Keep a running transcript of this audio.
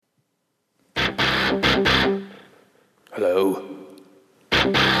Hello?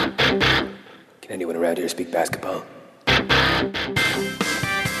 Can anyone around here speak basketball?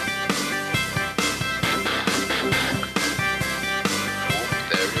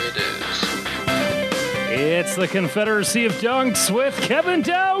 It's the Confederacy of Dunks with Kevin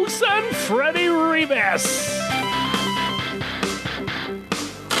Dowse and Freddie Rivas.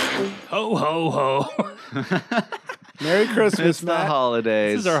 Ho, ho, ho. Merry Christmas, It's the Matt.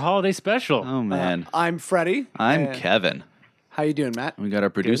 holidays. This is our holiday special. Oh, man. I'm Freddie. I'm and Kevin. How you doing, Matt? We got our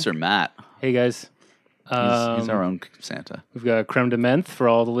producer, Matt. Hey, guys. He's our own Santa. We've got creme de menthe for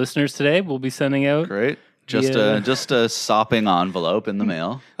all the listeners today. We'll be sending out. Great. Just a sopping envelope in the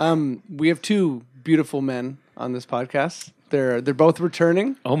mail. We have two beautiful men on this podcast. They're both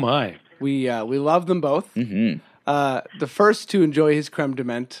returning. Oh, my. We love them both. Mm-hmm. The first to enjoy his creme de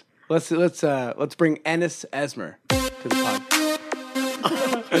menthe. Let's bring Enes Esmer to the pod.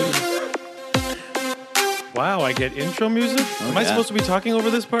 Wow, I get intro music? Am I yeah. supposed to be talking over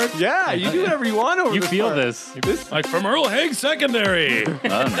this part? Yeah, you do whatever you want over You this feel part. this. Like from Earl Haig Secondary. Oh,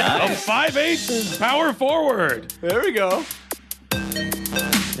 nice. 5'8" power forward. There we go.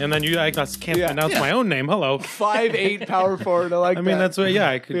 And then I can't Yeah. pronounce Yeah. my own name. Hello. 5'8" power forward. I like I mean, that. that's what,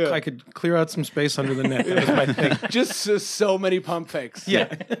 I could clear out some space under the neck. That was my thing. just so many pump fakes. Yeah.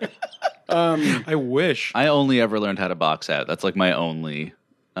 I wish. I only ever learned how to box out. That's like my only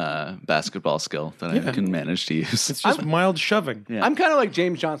basketball skill that I can manage to use. It's just mild shoving. Yeah. I'm kind of like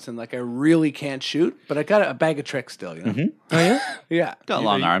James Johnson. Like I really can't shoot, but I got a bag of tricks still. You know? Oh, yeah? Yeah. Got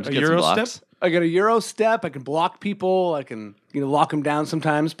long arms, a get some Euro blocks. step? I got a Euro step. I can block people. I can lock them down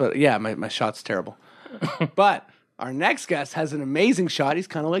sometimes. But yeah, my shot's terrible. But our next guest has an amazing shot. He's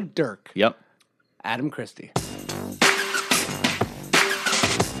kind of like Dirk. Yep. Adam Christie.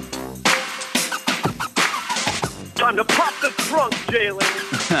 Time to pop the trunk,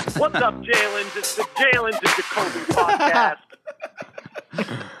 Jalen. What's up, Jalen? It's the Jalen to Jacoby podcast.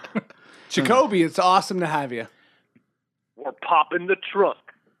 Jacoby, it's awesome to have you. We're popping the trunk.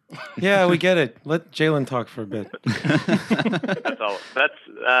 Yeah, we get it. Let Jalen talk for a bit. That's all. That's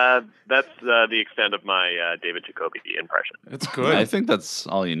the extent of my David Jacoby impression. It's good. I think that's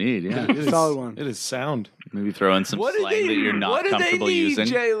all you need. Yeah. It is, Solid one. It is sound. Maybe throw in some slang that you're not comfortable using.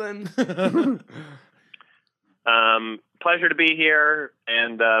 Jalen? Pleasure to be here,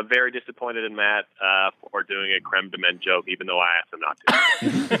 and very disappointed in Matt for doing a creme de menthe joke, even though I asked him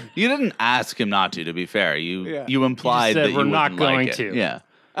not to. You didn't ask him not to be fair. Yeah. You implied You just said that you we're not wouldn't going like it. to. Yeah.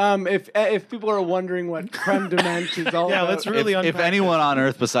 If people are wondering what creme de menthe is all Yeah, about, let's really If unpack anyone on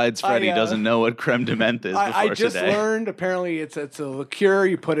earth besides Freddie doesn't know what creme de menthe is I before just today. learned apparently it's a liqueur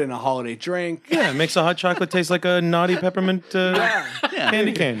you put in a holiday drink. Yeah, it makes a hot chocolate taste like a naughty peppermint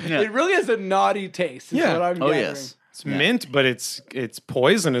candy cane. Yeah. It really has a naughty taste. Is Yeah. what I'm Oh, gathering. yes. It's mint, but it's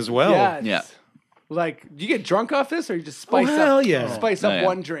poison as well. Yeah. it's- Yeah. Like, do you get drunk off this, or you just spice up? hell yeah. Spice Oh, up yeah.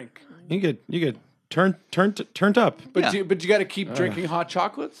 one drink. You get turned up. But Yeah. you got to keep drinking hot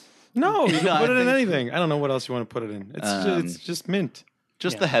chocolates. No, you can No, put I it in think- anything. I don't know what else you want to put it in. It's just mint.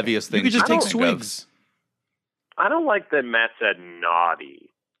 Just the heaviest thing. You could just take don't think swigs. I don't like that Matt said naughty.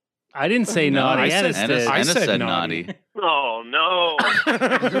 I didn't say naughty. I said- Ennis did. I Ennis said said naughty. naughty. Oh no, I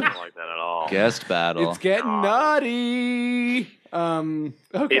don't like that at all. Guest battle. It's getting naughty.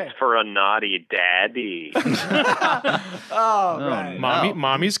 Okay. It's for a naughty daddy. Oh, right. Mommy,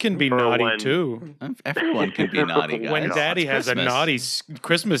 mommies can be For naughty when- too. Everyone can be naughty, guys. When daddy It's has a Christmas. naughty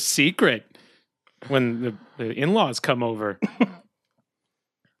Christmas secret. When the in-laws come over.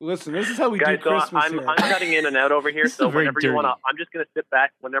 Listen, this is how we Guys, do so Christmas I'm here. cutting in and out over here. This is So very whenever you want to, dirty. I'm just going to sit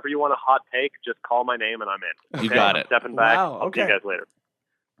back. Whenever you want a hot take, just call my name and I'm in. You Okay? got I'm it. stepping back. Wow, I'll see you okay. guys later.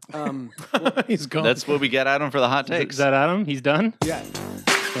 He's gone. That's what we get at him for the hot takes. Is that Adam? He's done? Yeah.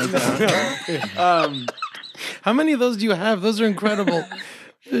 How many of those do you have? Those are incredible.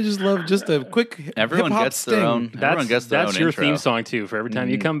 I just love just a quick Everyone hip-hop gets their sting. own. Everyone gets their That's own your intro. theme song, too. For every time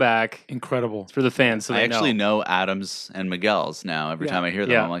you come back, Incredible. it's for the fans. So I they actually know. know Adams and Miguel's now. Every Yeah. time I hear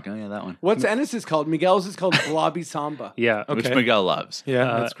them, Yeah. I'm like, oh yeah, that one. What's Ennis is called? Miguel's is called Blobby Samba. Yeah. Which Okay. Miguel loves. Yeah,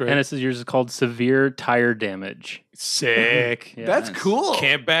 that's great. Ennis's yours is called Severe Tire Damage. Sick. Yeah. That's Nice. cool.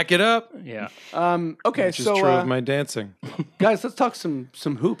 Can't back it up. Yeah. Okay, Which is so true of my dancing. guys, let's talk some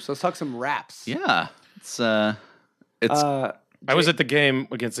hoops. Let's talk some raps. Yeah. It's I was at the game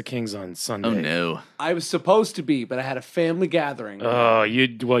against the Kings on Sunday. oh no. I was supposed to be, but I had a family gathering. Oh, you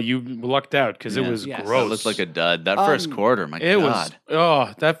lucked out because it Yeah. was Yes. gross. It looked like a dud. That first quarter, my It God.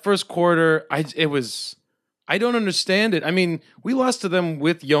 was that first quarter. I don't understand it. I mean, we lost to them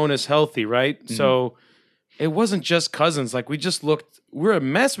with Jonas healthy, right? Mm-hmm. So it wasn't just Cousins. Like we're a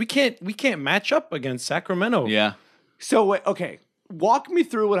mess. We can't match up against Sacramento. Yeah. So wait, okay, walk me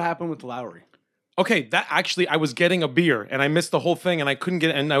through what happened with Lowry. Okay, that actually, I was getting a beer and I missed the whole thing and I couldn't get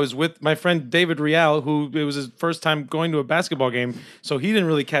it. And I was with my friend David Rial, who it was his first time going to a basketball game, so he didn't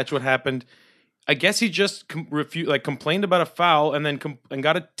really catch what happened. I guess he just complained about a foul and then and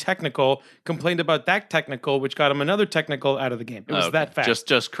got a technical, complained about that technical, which got him another technical out of the game. It was that fast.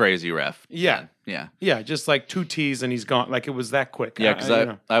 Just crazy ref. Yeah. Yeah. Yeah, just like 2 T's and he's gone. Like it was that quick. Yeah,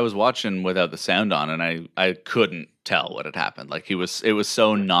 because I was watching without the sound on, and I couldn't tell what had happened. Like it was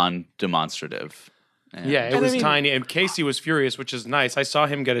so non-demonstrative. Yeah, it was tiny, and Casey was furious, which is nice. I saw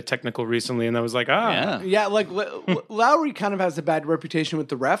him get a technical recently, and I was like, Yeah, like Lowry kind of has a bad reputation with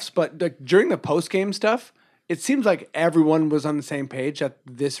the refs, but like, during the post game stuff, it seems like everyone was on the same page. That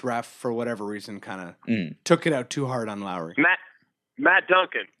this ref, for whatever reason, kind of took it out too hard on Lowry. Matt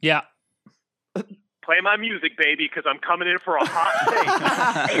Duncan. Yeah. Play my music, baby, because I'm coming in for a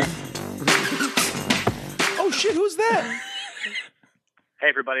hot take. Oh shit, who's that? Hey,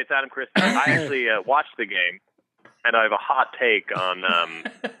 everybody, it's Adam Christie. I actually watched the game, and I have a hot take on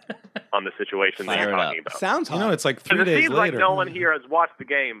the situation that Fire you're it talking up. about. Sounds hot. You know, it's like 3 Because it days seems later. like no one here has watched the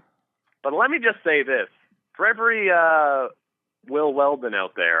game. But let me just say this. For every Will Weldon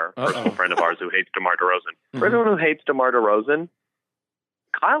out there, personal friend of ours who hates DeMar DeRozan, for everyone who hates DeMar DeRozan,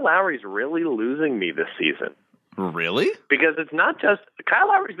 Kyle Lowry's really losing me this season. Really? Because it's not just – Kyle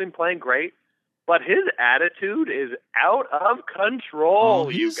Lowry's been playing great, but his attitude is out of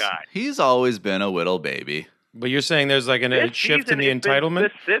control, you guys. He's always been a little baby. But you're saying there's like a This shift in season the has been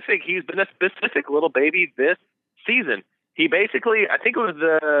entitlement? He's been a specific little baby this season. He basically, I think it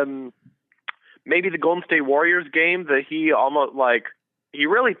was maybe the Golden State Warriors game that he almost he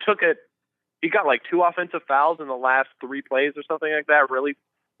really took it. He got like 2 offensive fouls in the last 3 plays or something like that. Really,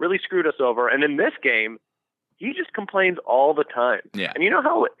 really screwed us over. And in this game, he just complains all the time. Yeah. And you know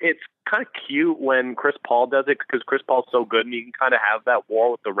how it's kind of cute when Chris Paul does it because Chris Paul's so good and you can kind of have that war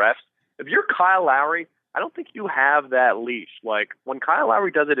with the refs. If you're Kyle Lowry, I don't think you have that leash. Like when Kyle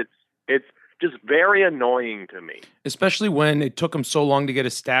Lowry does it, it's just very annoying to me. Especially when it took him so long to get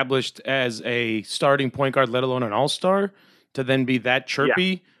established as a starting point guard, let alone an all-star, to then be that chirpy.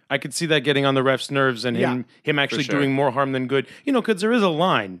 Yeah. I could see that getting on the ref's nerves and him actually sure. doing more harm than good. You know, because there is a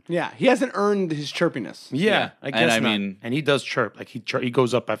line. Yeah, he hasn't earned his chirpiness. Yeah, I guess And not. I mean- and he does chirp. Like he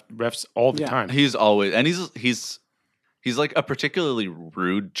goes up after refs all the Yeah. time. He's always, and he's like a particularly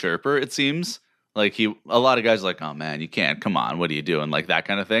rude chirper. It seems like a lot of guys are like, oh man, you can't, come on, what are you doing, like that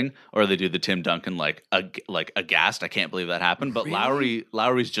kind of thing, or they do the Tim Duncan like aghast. I can't believe that happened. But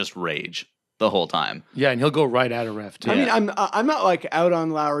Lowry's just rage the whole time. Yeah, and he'll go right at a ref too. I mean, I'm not like out on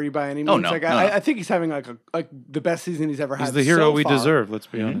Lowry by any means. Oh, no, like no. I think he's having like the best season he's ever had. He's the hero so we far. deserve. Let's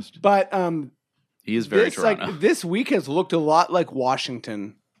be honest. But He is very this Toronto. this week has looked a lot like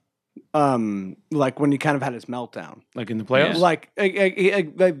Washington. Like when he kind of had his meltdown. Like in the playoffs. Like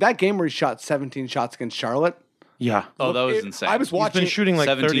that game where he shot 17 shots against Charlotte. Yeah. Oh, that was insane. I was He's watching. been shooting like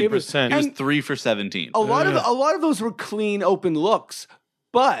 17%. 30%. He was And- 3 for 17. a lot of those were clean, open looks.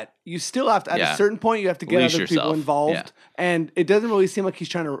 But you still have to, at Yeah. a certain point, you have to get Leash other people yourself. involved. Yeah. And it doesn't really seem like he's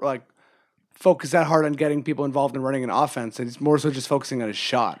trying to like focus that hard on getting people involved in running an offense. And he's more so just focusing on his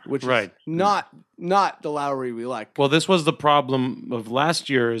shot, which Right. is not the Lowry we like. Well, this was the problem of last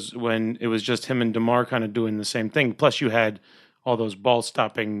year is when it was just him and DeMar kind of doing the same thing. Plus, you had all those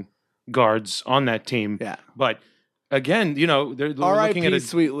ball-stopping guards on that team. Yeah. But again, you know, they're looking R.I.P. at a...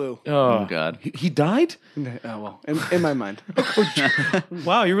 Sweet Lou. Oh, God. He died? Oh, well, in my mind.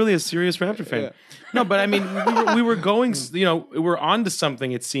 Wow, you're really a serious Raptor fan. Yeah. No, but I mean, we were going, you know, we're on to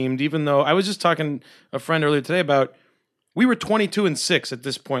something, it seemed, even though I was just talking to a friend earlier today about we were 22-6 at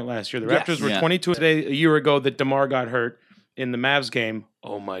this point last year. The Yes. Raptors were Yeah. 22 today a year ago that DeMar got hurt in the Mavs game.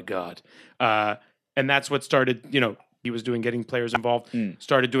 Oh, my God. And that's what started, you know, he was getting players involved,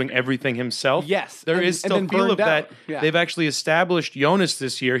 started doing everything himself. Yes, There and- is and still then feel burned of that. out. Yeah. They've actually established Jonas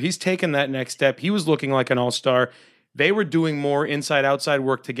this year. He's taken that next step. He was looking like an all-star. They were doing more inside-outside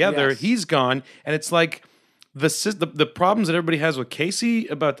work together. Yes. He's gone. And it's like the problems that everybody has with Casey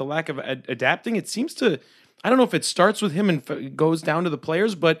about the lack of adapting, it seems to, I don't know if it starts with him and goes down to the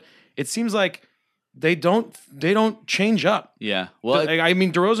players, but it seems like they don't change up. Yeah. Well, I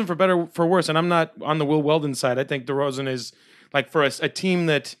mean, DeRozan for better for worse, and I'm not on the Will Weldon side. I think DeRozan is like for a team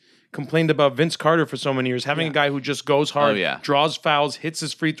that complained about Vince Carter for so many years, having a guy who just goes hard, Oh, yeah. draws fouls, hits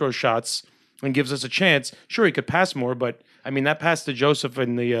his free throw shots, and gives us a chance. Sure, he could pass more, but I mean, that pass to Joseph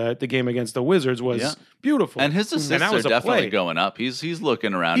in the game against the Wizards was Yeah. beautiful. And his assists that are was a definitely play. going up. He's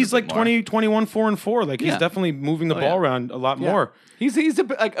looking around. He's a bit like more. 20, 21, 4 and 4. Like he's Yeah. definitely moving the Oh, ball yeah. around a lot Yeah. more. He's a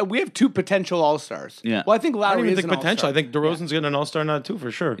bit like we have two potential all stars. Yeah. Well, I think I Lowry don't even is think an potential. all-star. I think DeRozan's getting an all-star now too,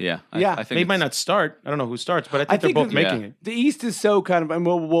 for sure. Yeah. Yeah. I think They might it's- not start. I don't know who starts, but I think, think they're both the- making Yeah. it. The East is so kind of, and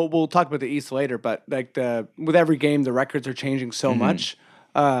we'll talk about the East later, but like with every game, the records are changing so much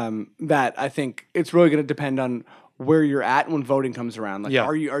that I think it's really going to depend on where you're at when voting comes around. Like, Yeah.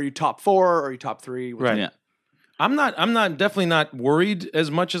 are you top 4? Or are you top 3? Right. Yeah. I'm definitely not worried as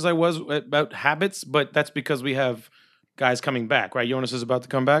much as I was about habits, but that's because we have guys coming back, right? Jonas is about to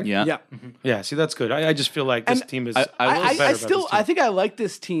come back. Yeah. Yeah. Yeah. See, that's good. I just feel like this And team is. I I still I think I like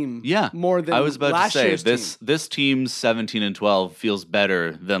this team. Yeah. more than I was about last to say year's this team. this team's 17 and 12 feels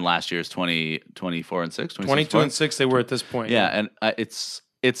better than last year's 24 and 6, 22 and 6 they were at this point. Yeah, and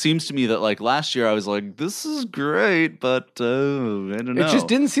it seems to me that like last year I was like, this is great, but I don't know. It just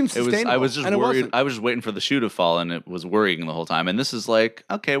didn't seem It was. sustainable. I was just and it worried. wasn't. I was just waiting for the shoe to fall, and it was worrying the whole time. And this is like,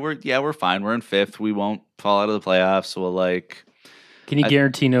 okay, we're fine. We're in 5th. We won't fall out of the playoffs. We'll like Can you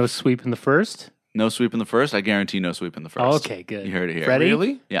guarantee no sweep in the first? no sweep in the first. I guarantee no sweep in the first. Oh, okay, good. You heard it here. Freddie?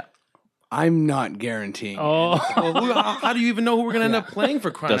 Really? Yeah. I'm not guaranteeing. Oh, How do you even know who we're going to end up playing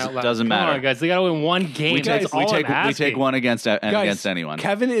for crying out loud? Doesn't come matter. on, guys. They got to win one game. We take That's all I'm we asking. take one against Guys, anyone.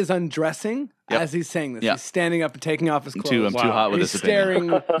 Kevin is undressing Yep. as he's saying this. Yeah. He's standing up and taking off his I'm clothes. too hot with He's this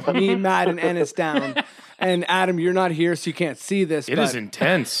opinion. staring me, Matt, and Ennis down. And Adam, you're not here, so you can't see this. It but is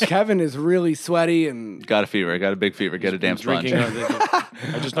intense. Kevin is really sweaty and Got a fever. Got a big fever. Get a damn sponge. Drinking.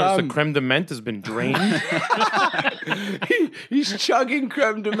 I just noticed the creme de menthe has been drained. he's chugging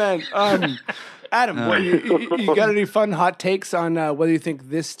creme de menthe. Adam, you got any fun hot takes on whether you think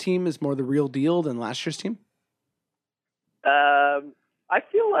this team is more the real deal than last year's team? I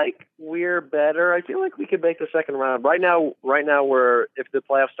feel like we're better. I feel like we could make the second round. Right now we're if the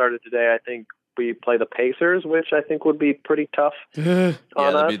playoffs started today, I think we play the Pacers, which I think would be pretty tough Yeah,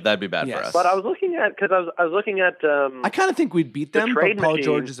 on us. that'd be bad Yes. for us. But I was looking at I kind of think we'd beat the them, trade but Paul machine,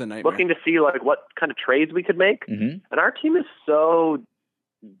 George is a nightmare. looking to see like what kind of trades we could make, Mhm. and our team is so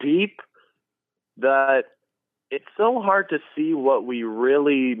deep that it's so hard to see what we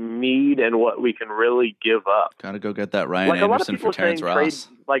really need and what we can really give up. Gotta go get that Ryan Like a lot of Anderson people for are saying Terrence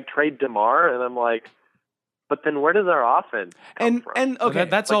Ross. trade DeMar, and I'm like, but then where does our offense come from? and okay,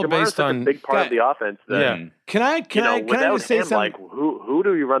 That's Like, all DeMar is based such on. a big part of the offense. That, Yeah. can I without just say him, something? like who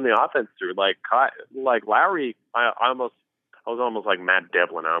do you run the offense through? Like Lowry, I was almost like Matt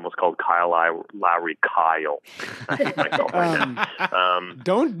Devlin. I almost called Lowry Kyle. I hate myself right now.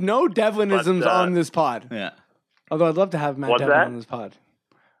 No Devlinisms But, on this pod. Yeah. Although I'd love to have Matt What's Devlin that? on this pod.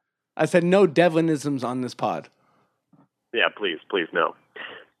 I said no Devlinisms on this pod. Yeah, please no.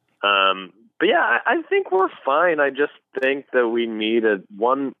 But yeah, I think we're fine. I just think that we need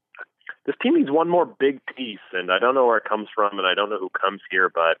this team needs one more big piece, and I don't know where it comes from, and I don't know who comes here,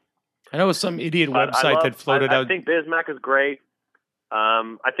 but I know it was some idiot but website that floated out. I think Bismack is great.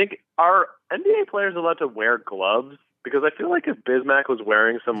 I think our NBA players are allowed to wear gloves because I feel like if Bismack was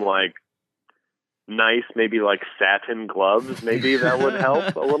wearing some like nice, maybe like satin gloves, maybe that would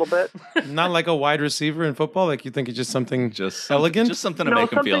help a little bit. Not like a wide receiver in football. Like you think it's just something elegant. Just something to No,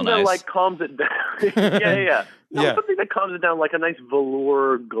 make him something feel that nice. like calms it down. yeah. No, Yeah. something that calms it down, like a nice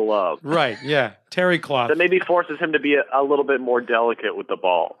velour glove Right. Yeah. Terry cloth. that maybe forces him to be a little bit more delicate with the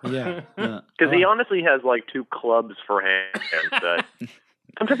ball. Yeah. Because he honestly has like two clubs for hands. That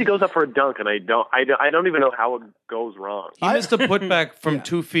sometimes he goes up for a dunk, and I don't even know how it goes wrong. He missed a putback from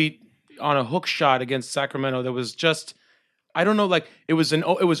 2 feet on a hook shot against Sacramento. That was just, I don't know, like it was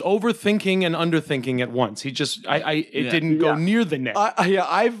overthinking and underthinking at once. He just, it didn't go near the net.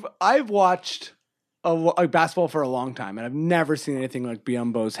 I've watched a basketball for a long time, and I've never seen anything like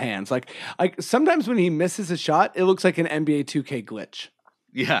Biyombo's hands. Like sometimes when he misses a shot, it looks like an NBA 2K glitch.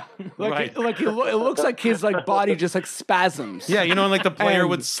 Yeah. Like, it looks like his like body just like spasms. Yeah, you know, like the player And-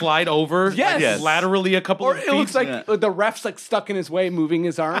 would slide over Yes. laterally a couple Or of it feet. looks like the ref's like stuck in his way, moving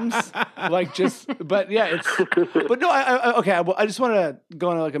his arms, but yeah, but no, I just want to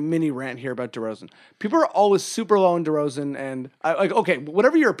go on like a mini rant here about DeRozan. People are always super low on DeRozan, and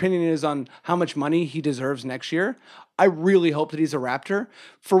whatever your opinion is on how much money he deserves next year, I really hope that he's a Raptor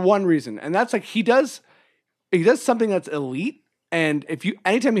for one reason, and that's like he does something that's elite. And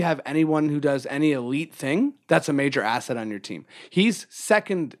anytime you have anyone who does any elite thing, that's a major asset on your team. He's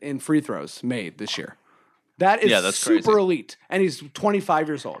second in free throws made this year. That is that's super crazy. elite. And he's 25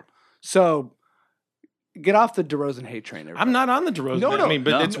 years old. So get off the DeRozan hate train. everybody. I'm not on the DeRozan. No,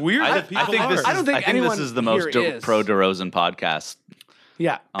 but it's weird. I that people think are. this is, I don't think I think anyone this is the most here is. pro DeRozan podcast.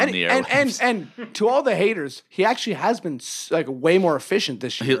 Yeah, on and, the and, airwaves. and to all the haters, he actually has been like way more efficient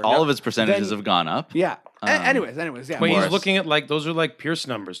this year. All of his percentages Then- have gone up. Yeah. Anyways, yeah. Wait, he's Morris. looking at like those are like Pierce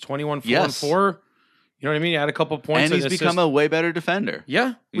numbers, 21, 4, Yes. and 4. You know what I mean? Add a couple points, And he's become a way better defender.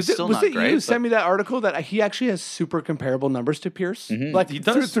 yeah. He's Was still it not great. you but- sent me that article that he actually has super comparable numbers to Pierce, like He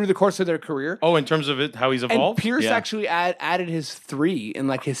does. through the course of their career. Oh, in terms of it, how he's and evolved. Pierce Yeah. actually added his 3 in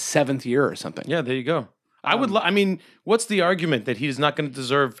like his 7th year or something. Yeah, there you go. I would. I mean, what's the argument that he's not going to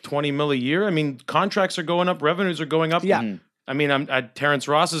deserve 20 mil a year? I mean, contracts are going up, revenues are going up. Yeah. I mean, Terrence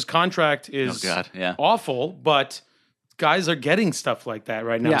Ross's contract is Oh, God, yeah. awful, but guys are getting stuff like that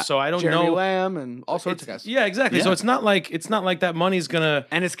right now. Yeah. So I don't Jeremy know. Lamb and all sorts of guys. Yeah, exactly. So Yeah. it's not like that money's gonna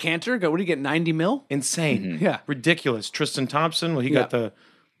And his Cantor, what do you get? 90 mil? insane. Yeah. Ridiculous. Tristan Thompson. Well, he got the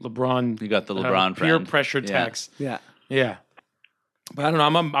LeBron. You got the LeBron peer friend. pressure Yeah. tax. Yeah. Yeah. But I don't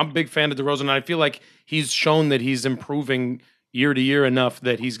know. I'm a big fan of DeRozan, and I feel like he's shown that he's improving year to year enough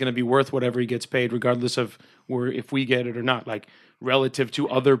that he's going to be worth whatever he gets paid, regardless of if we get it or not. Like relative to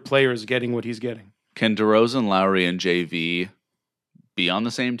other players getting what he's getting. Can DeRozan, Lowry, and JV be on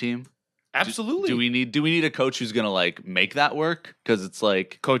the same team? Absolutely. Do we need a coach who's gonna like make that work? Because it's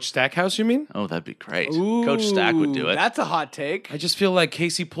like, Coach Stackhouse? You mean? oh, that'd be great. Coach Stack would do Ooh, it. That's a hot take. I just feel like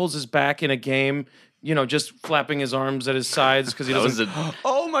Casey pulls his back in a game. You know, just flapping his arms at his sides because he That was doesn't. a,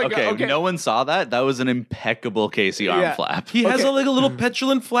 Oh my okay, god. Okay. no one saw that. That was an impeccable Casey arm Yeah. flap. He has Okay. like a little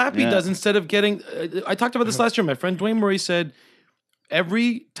petulant flap he Yeah. does instead of getting. I talked about this last year. My friend Dwayne Murray said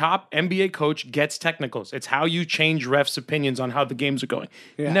every top NBA coach gets technicals. It's how you change refs' opinions on how the games are going.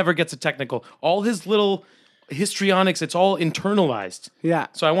 He Yeah. never gets a technical. All his little histrionics, it's all internalized. Yeah.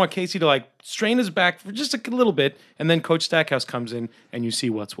 So I want Casey to like strain his back for just a little bit, and then Coach Stackhouse comes in, and you see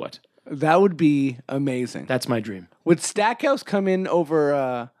what's what. That would be amazing. That's my dream. Would Stackhouse come in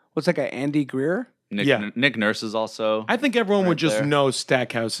over what's that guy, Andy Greer? Nick Nurse is also. I think everyone would just there. know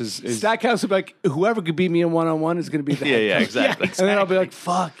Stackhouse is Stackhouse would be like, whoever could beat me in one-on-one is going to be the yeah, head yeah, coach. exactly. And then I'll be like,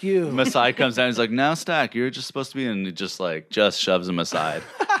 fuck you. Masai comes down. He's like, "Now, Stack, you're just supposed to be," and he just shoves him aside.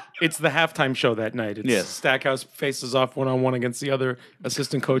 It's the halftime show that night. It's Yes. Stackhouse faces off one-on-one against the other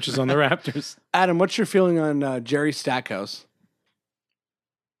assistant coaches on the Raptors. Adam, what's your feeling on Jerry Stackhouse?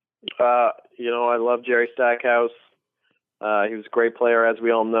 I love Jerry Stackhouse. He was a great player, as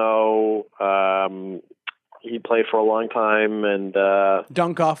we all know. He played for a long time, and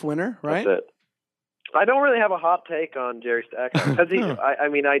Dunk-off winner, right? that's it. I don't really have a hot take on Jerry Stackhouse. Has he? I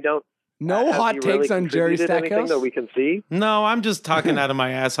mean, I don't. No has hot he takes really on Jerry contributed anything Stackhouse? that we can see. No, I'm just talking out of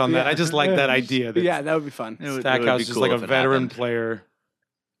my ass on that. I just like that idea. That Yeah, that would be fun. It would be Stackhouse is cool like a if it veteran happened. player.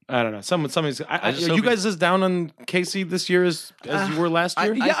 I don't know. Somebody's. I just Are hope you he- guys as down on Casey this year as you were last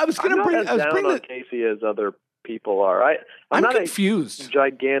year? Yeah, I was I'm going to not bring. as I was down bringing. on Casey as other people are. I'm not confused, a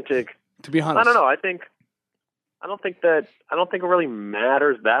gigantic. to be honest. I don't know. I don't think it really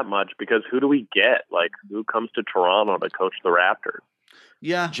matters that much because who do we get? Like, who comes to Toronto to coach the Raptors?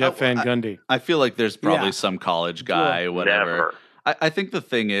 Yeah, Jeff Van Gundy, I feel like there's probably Yeah. some college guy, whatever. Never. I think the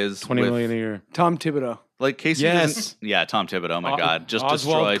thing is, $20 with, million a year. Tom Thibodeau. like Casey. Yes. doesn't- yeah, Tom Thibodeau. Oh my O- God, just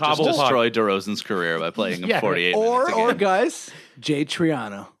Oswald destroy DeRozan's career by playing him Yeah. 48 minutes a Or game. guys, Jay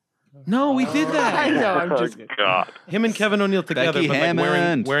Triano. No, we did I that. know. I'm just kidding. God. Him and Kevin O'Neal together, Becky but like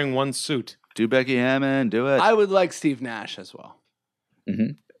wearing Hammond. one suit. Do Becky Hammond, do it. I would like Steve Nash as well.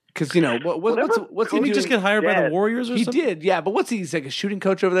 Mhm. Because what's he Didn't he doing? just get hired by the Dead. Warriors or He something? did, yeah. But what's he? He's like a shooting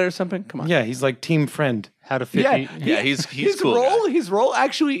coach over there or something. Come on. Yeah, he's like team friend. How to fit Yeah, me. Yeah, he's his cool role. guy. His role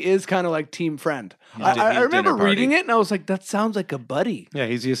actually is kind of like team friend. I His remember dinner party. reading it and I was like, that sounds like a buddy. Yeah,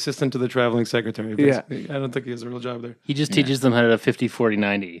 he's the assistant to the traveling secretary. Yeah. I don't think he has a real job there. He just teaches them how to 50, 40,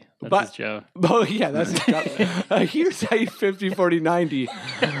 90. That's But- his job. Oh yeah, that's his job. Here's how you 50, 40, 90.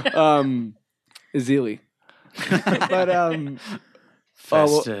 Ezeli. But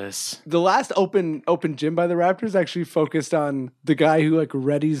well, Festus. the last open gym by the Raptors actually focused on the guy who like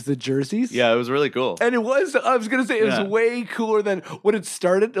readies the jerseys. Yeah, it was really cool. And it was, I was gonna say, it was Yeah. way cooler than when it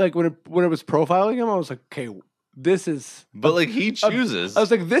started. Like when it was profiling him, I was like, okay, this is. But like he chooses. I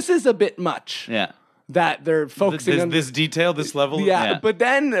was like, this is a bit much. yeah. That they're focusing on This detail, this level. Yeah, Yeah. but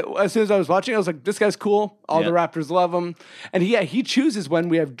then as soon as I was watching, I was like, this guy's cool. All the Yeah. Raptors love him, and he chooses when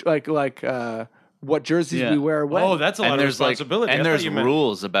we have what jerseys Yeah. we wear when. Oh, that's a lot of there's responsibility. I and thought there's you meant-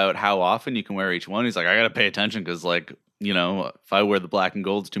 rules about how often you can wear each one. He's like, I got to pay attention because like, you know, if I wear the black and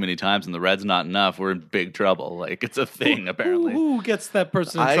golds too many times and the red's not enough, we're in big trouble. Like it's a thing apparently. Who gets that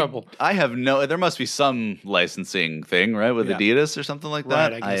person in trouble? I have there must be some licensing thing, right? With Yeah. Adidas or something like Right,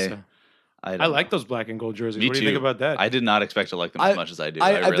 that. I guess so. I I like those black and gold jerseys. Me what do too. you think about that? I did not expect to like them as much as I do.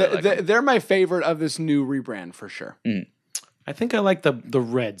 I really like them. they're my favorite of this new rebrand for sure. I think I like the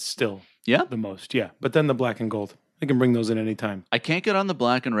reds still Yeah? the most. Yeah, but then the black and gold They can bring those in anytime. I can't get on the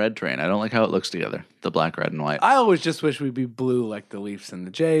black and red train. I don't like how it looks together. The black, red, and white. I always just wish we'd be blue like the Leafs and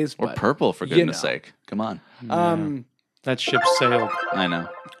the Jays. Or But, purple, for you goodness know. sake. Come on. That ship sailed. I know.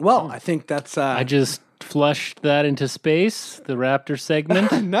 well, I think that's I just flushed that into space, the Raptor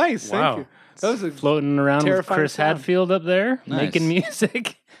segment, nice. Wow. Thank you. That was floating around with Terrifying Chris sound. Hadfield up there Nice. making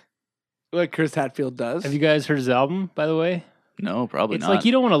music. like Chris Hadfield does. Have you guys heard his album, by the way? No, probably It's not. like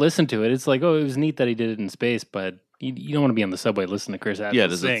you don't want to listen to it. It's like, oh, it was neat that he did it in space, but you don't want to be on the subway listening to Chris Hadfield yeah,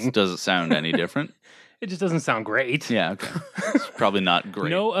 does sing. it sound any different? It just doesn't sound great. Yeah, okay. It's probably not great.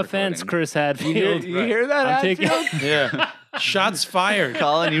 No offense, recording. Chris you Hadfield. hear that, I'm Hadfield? taking. Yeah. Shots fired.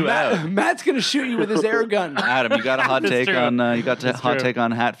 Calling you out. Matt's gonna shoot you with his air gun. Adam, you got a hot That's take true. on hot true. take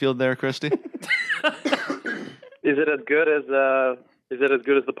on Hatfield there, Christy? Is it as good as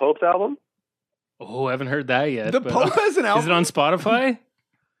the Pope's album? Oh, I haven't heard that yet. The but- Pope has an album. Is it on Spotify?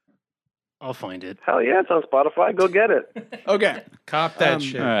 I'll find it. Hell yeah, it's on Spotify. Go get it. Okay. Cop that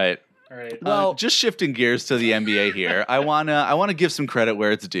shit. All right. All right. Well, Just shifting gears to the NBA here. I wanna give some credit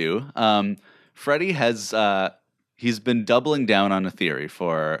where it's due. Freddie has he's been doubling down on a theory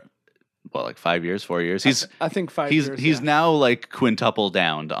for like 5 years, 4 years. I think 5 He's years. yeah. now like quintuple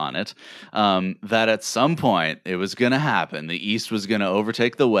downed on it. That at some point it was gonna happen. The East was gonna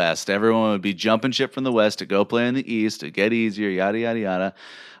overtake the West. Everyone would be jumping ship from the West to go play in the East to get easier. Yada yada yada.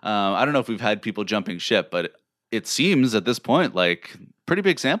 I don't know if we've had people jumping ship, but it seems at this point like pretty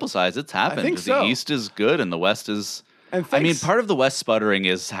big sample size. It's happened. think The so. East is good and the West is. And I mean, thanks- part of the West sputtering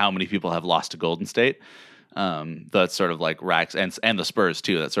is how many people have lost to Golden State. That sort of like racks and the Spurs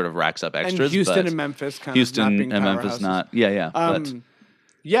too. That sort of racks up and extras. Houston but and Memphis kind Houston of not being and Memphis powerhouses. not. Yeah. But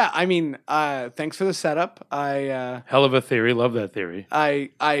Yeah, I mean, thanks for the setup. Hell of a theory. Love that theory.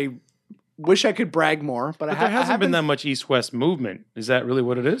 I wish I could brag more, but But there hasn't been that much East-West movement. Is that really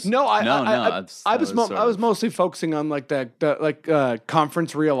what it is? No, I it's- I that was was sort I was of- mostly focusing on like the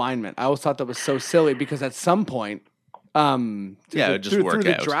conference realignment. I always thought that was so silly because at some point, Yeah, it would just through work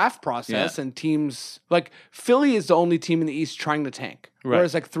the out. draft process Yeah. and teams like Philly is the only team in the East trying to tank. Right.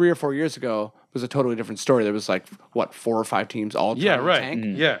 Whereas like 3 or 4 years ago was a totally different story. There was like 4 or 5 teams all trying Yeah, to right. tank.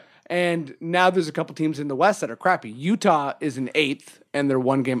 Yeah. And now there's a couple teams in the West that are crappy. Utah is in 8th, and they're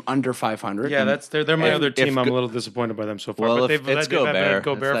 1 game under 500. Yeah, they're my If- other team. if I'm a Go- little disappointed by them so far. Well, but if it's they've had Gobert,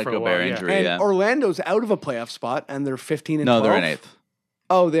 Gobert it's that for a while. Gobert Yeah. injury. And yeah. Orlando's out of a playoff spot, and they're 15 and No, 12. they're in eighth.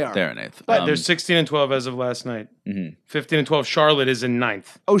 Oh, they are. They're in eighth. But They're 16 and 12 as of last night. Mhm. 15 and 12. Charlotte is in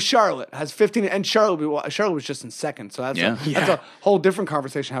ninth. Oh, Charlotte has 15, and Charlotte was just in second. So that's Yeah. that's a whole different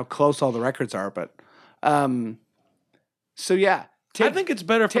conversation. How close all the records are, but so yeah, I think it's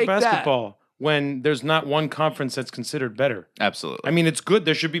better for take that. basketball when there's not one conference that's considered better. Absolutely. I mean, it's good.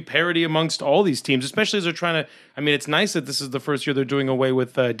 There should be parity amongst all these teams, especially as they're trying to. I mean, it's nice that this is the first year they're doing away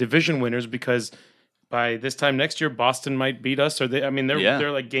with division winners because by this time next year, Boston might beat us. Or they, I mean,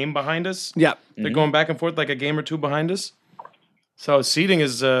 they're like game behind us. yeah. They're going back and forth like a game or two behind us. So seeding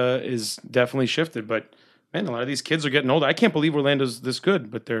is definitely shifted. But man, a lot of these kids are getting older. I can't believe Orlando's this good,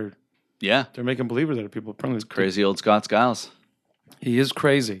 but they're yeah. making believers out of people. Apparently, Crazy old Scott Skiles. He is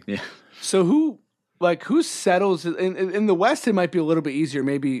crazy. Yeah. So who settles in the West? It might be a little bit easier.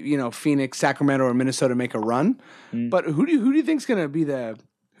 Maybe Phoenix, Sacramento, or Minnesota make a run. But who do you think's going to be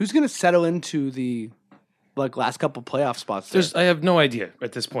who's going to settle into the last couple playoff spots? There? I have no idea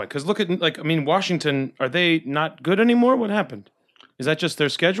at this point because look at Washington. Are they not good anymore? What happened? Is that just their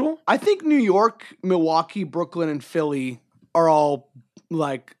schedule? I think New York, Milwaukee, Brooklyn, and Philly are all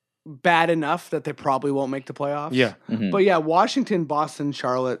bad enough that they probably won't make the playoffs. Yeah. But yeah, Washington, Boston,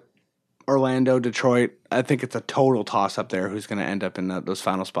 Charlotte, Orlando, Detroit. I think it's a total toss up there. Who's going to end up in those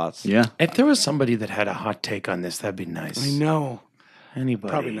final spots? Yeah. If there was somebody that had a hot take on this, that'd be nice. I know.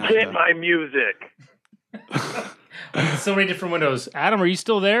 Anybody? Probably not. Hit my music. So many different windows. Adam, are you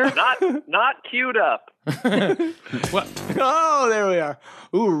still there? Not queued up. Oh, there we are.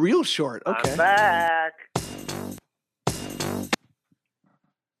 Ooh, real short. Okay. I'm back.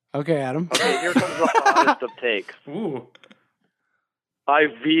 Okay, Adam. Okay, here comes the hottest of takes. Ooh. I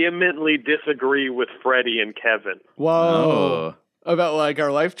vehemently disagree with Freddie and Kevin. Whoa. Oh. About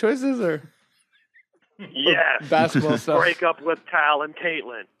our life choices or Yes. basketball stuff? Break up with Tal and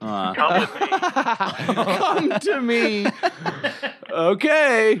Caitlin. Uh, Come with me. Come to me.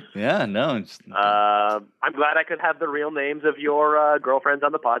 Okay. yeah. No. I'm glad I could have the real names of your girlfriends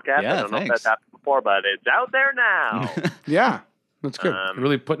on the podcast. Yeah, I don't know if thanks. that's happened before, but it's out there now. Yeah, that's good.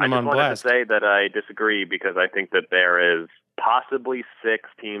 Really putting I them just on wanted blast. to say that I disagree because I think that there is possibly 6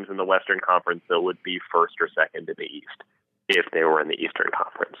 teams in the Western Conference that would be first or second in the East if they were in the Eastern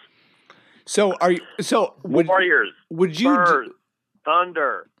Conference. So are you? So Warriors, would you? Spurs,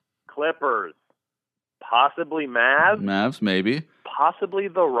 Thunder, Clippers, possibly Mavs, maybe. possibly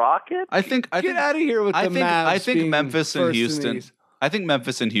the Rockets. I think Get out of here with I the think Mavs. I think being Memphis and first in the Houston. East. I think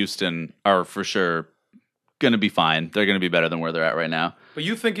Memphis and Houston are for sure going to be fine. They're going to be better than where they're at right now. But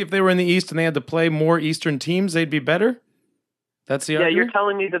you think if they were in the East and they had to play more Eastern teams, they'd be better? That's the Yeah, argument? you're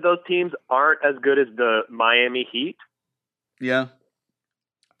telling me that those teams aren't as good as the Miami Heat? Yeah.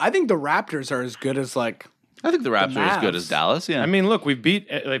 I think the Raptors are as good as like. I think the Raptors are as good Mavs. as Dallas. Yeah. I mean, look, we beat,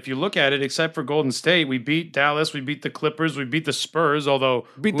 if you look at it, except for Golden State, we beat Dallas, we beat the Clippers, we beat the Spurs, although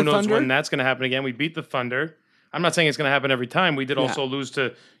Beat who the knows Thunder? when that's going to happen again. We beat the Thunder. I'm not saying it's going to happen every time. We did also lose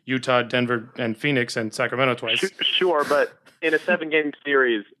to Utah, Denver, and Phoenix and Sacramento twice. Sure, but in a 7-game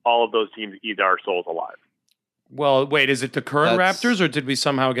series, all of those teams eat our souls alive. Well, wait, is it the current That's- Raptors, or did we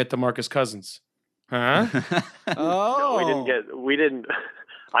somehow get DeMarcus Cousins? Huh? Oh, We didn't.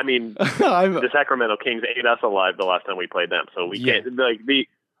 I mean, I'm- the Sacramento Kings ate us alive the last time we played them, so we Yeah. can't like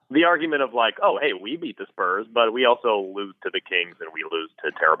the argument of like, oh, hey, we beat the Spurs, but we also lose to the Kings and we lose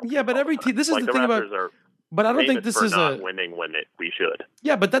to terrible. Yeah, but teams all every the team. time. This is like the the thing Raptors about. are But I don't think famous this for is not a. winning when we should.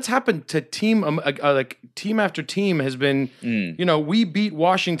 Yeah, but that's happened to team like team after team has been. You know, we beat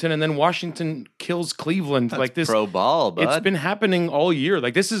Washington and then Washington kills Cleveland. like this, pro ball, bud. it's been happening all year.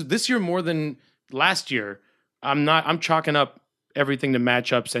 Like this year more than last year. I'm chalking up everything to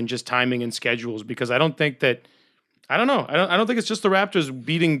matchups and just timing and schedules because I don't think that. I don't know. I don't think it's just the Raptors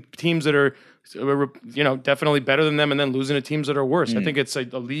beating teams that are, definitely better than them and then losing to teams that are worse. I think it's a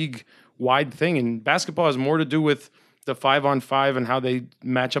league wide thing, and basketball has more to do with the 5-on-5 and how they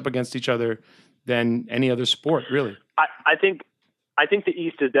match up against each other than any other sport, really. I think the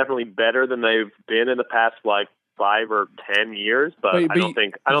East is definitely better than they've been in the past like 5 or 10 years, but I don't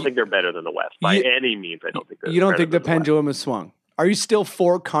think they're better than the West by any means. I don't think they're you don't better think the than West. pendulum has swung? Are you still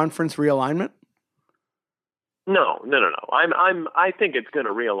for conference realignment? No. I think it's going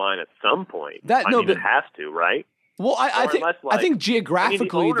to realign at some point. That- I no, mean, but- it has to, right? Well, I Or think unless, I like- think the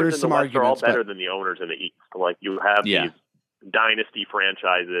geographically owners there's in some the West are all arguments, better but than the owners in the East. Like you have Yeah. these dynasty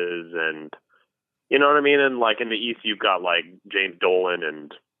franchises, and you know what I mean. And like in the East, you've got like James Dolan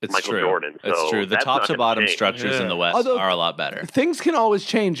and It's Michael true. Jordan. It's So true. The that's top not to gonna bottom change. structures in the West Although- are a lot better. things can always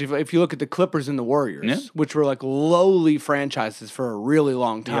change if you look at the Clippers and the Warriors, Yeah. which were like lowly franchises for a really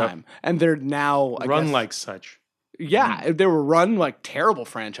long time, and they're now I Run guess- like such. yeah, they were run like terrible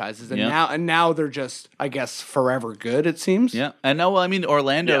franchises, and Yeah. now they're just I guess forever good. It seems. Yeah, and no, well, I mean,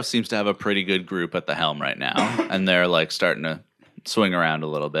 Orlando Yeah. seems to have a pretty good group at the helm right now, and they're like starting to swing around a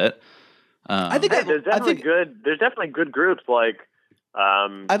little bit. I think Yeah, there's I definitely think good. There's definitely good groups like.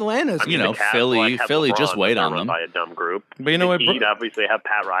 Atlanta's I mean, You know, the Cavs, Philly- like, have Philly, LeBron, just wait they're on run them. by a dumb group. But you know The what? Heat obviously have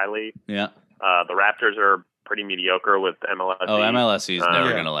Pat Riley. Yeah. The Raptors are pretty mediocre with MLS. Oh, MLSE is never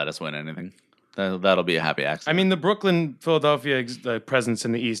Yeah. going to let us win anything. That'll be a happy I accident. mean, the Brooklyn Philadelphia presence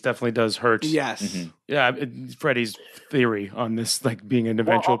in the East definitely does hurt. yes. Yeah, Freddie's theory on this, like being an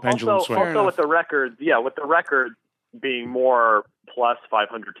eventual pendulum also, swing. Also, with the record, with the record being more plus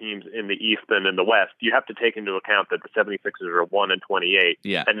 500 teams in the East than in the West, you have to take into account that the 76ers are 1-28,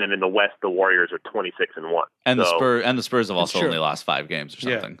 Yeah. and then in the West, the Warriors are 26-1. and So- the Spurs have also true. only lost 5 games or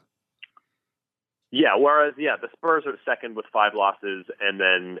Yeah. something. Yeah, whereas the Spurs are second with 5 losses, and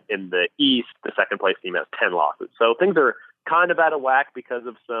then in the East, the second place team has 10 losses. So things are kind of out of whack because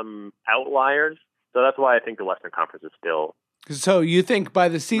of some outliers. So that's why I think the Western Conference is still So you think by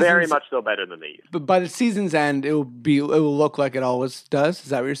the season very much so better than the East. but by the season's end, it will look like it always does. Is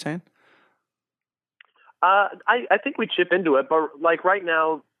that what you're saying? I think we chip into it, but like right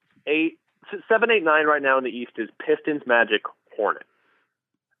now, 7, 8, 9 right now in the East is Pistons, Magic, Hornets.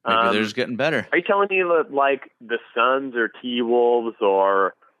 Maybe they're just getting better. Are you telling me that like the Suns or T-Wolves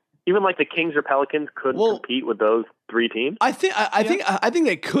or even like the Kings or Pelicans couldn't compete with those 3 teams? I think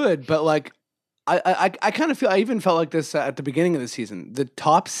they could, but like I kind of feel I even felt like this at the beginning of the season. The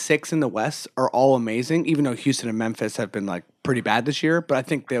top 6 in the West are all amazing, even though Houston and Memphis have been like pretty bad this year. But I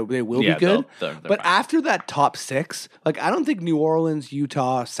think they will Yeah, be good. they're But fine. after that top 6, like I don't think New Orleans,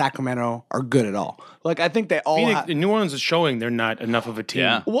 Utah, Sacramento are good at all. Like I think they all. Phoenix, New Orleans is showing they're not enough of a team.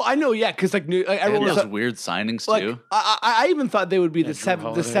 Yeah. Well, I know, yeah, because like They had everyone was those weird signings like too. I even thought they would be the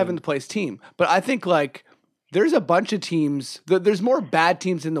Holiday. seventh place team, but I think like there's a bunch of teams. There's more bad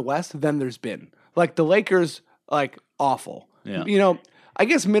teams in the West than there's been. Like the Lakers, like awful. Yeah. You know, I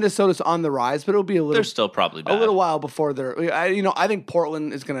guess Minnesota's on the rise, but it'll be a little They're still probably bad. a little while before they're. I think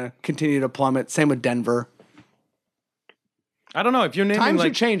Portland is going to continue to plummet. Same with Denver. I don't know if you're naming Times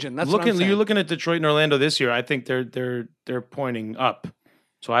like are changing. That's what I'm looking. saying. You're looking at Detroit and Orlando this year. I think they're pointing up.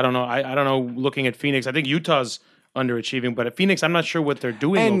 So I don't know. I don't know. Looking at Phoenix, I think Utah's underachieving, but at Phoenix, I'm not sure what they're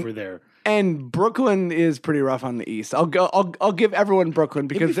doing And- over there. And Brooklyn is pretty rough on the East. I'll give everyone Brooklyn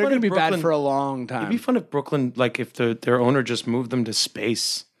because they're fun going to if be bad Brooklyn- for a long It'd time. be fun if Brooklyn, like, if their owner just moved them to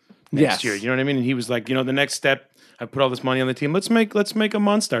space next Yes. year. You know what I mean? And he was like, the next step. I put all this money on the team. Let's make a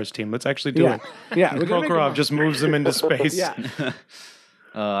Monstars team. Let's actually do Yeah. it. Yeah, And we're gonna make Prokhorov a- just moves them into space. Yeah.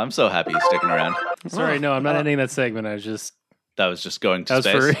 I'm so happy he's sticking around. Sorry, no, I'm not ending that segment. I was just That was just going to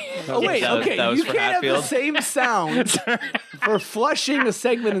that was space. for Oh wait, That was- okay. that was You for can't have the Hatfield? same sound for flushing a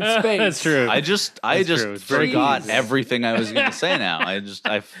segment in space. That's true. I just true. It's very forgot easy. everything I was going to say now.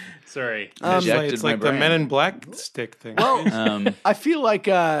 Sorry. Ejected It's my like the brain. Men in Black stick thing. I feel like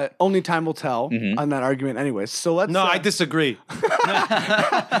only time will tell on that argument, anyways. So let's. no, I disagree.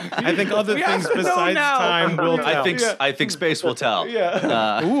 I think other We have things to know besides now. time will tell. I think space will tell.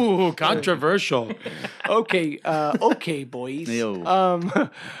 Ooh, controversial. Okay, boys. Yo.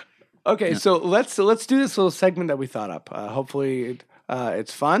 Okay, so let's do this little segment that we thought up. Hopefully,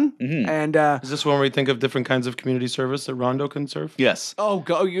 it's fun. And Is this when we think of different kinds of community service that Rondo can serve? Yes.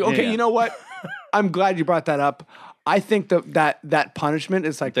 okay, Yeah. you know what? I'm glad you brought that up. I think that punishment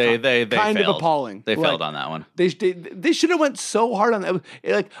is like They kind failed. of appalling. They Like, failed on that one. They should have went so hard on that.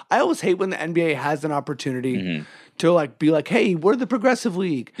 Like I always hate when the NBA has an opportunity to like be like, hey, we're the progressive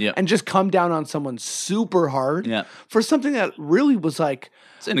league, Yep. and just come down on someone super hard Yep. for something that really was like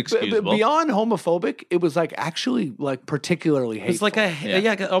It's inexcusable. beyond homophobic. It was like actually like particularly hateful. It's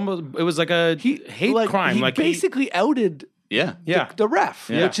like almost. It was like a hate like, crime. He Like basically outed yeah. the ref,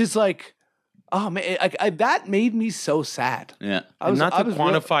 Yeah. which is like, oh man, that made me so sad. Yeah. And not I to was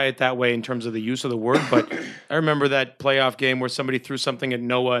quantify it that way in terms of the use of the word, but I remember that playoff game where somebody threw something at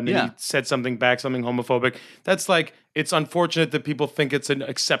Noah and then Yeah. he said something back, something homophobic. That's like, it's unfortunate that people think it's an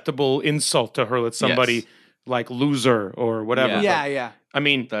acceptable insult to hurl at somebody Yes. like loser or whatever. Yeah. Yeah, yeah. I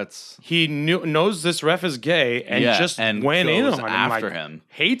mean, That's he knows this ref is gay and Yeah, just and went in goes on him. after like, him.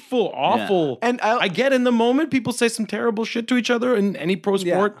 Hateful, awful. And I get in the moment people say some terrible shit to each other in any pro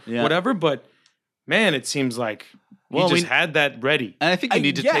sport, Yeah. whatever, but man, it seems like he just had that ready. and I think you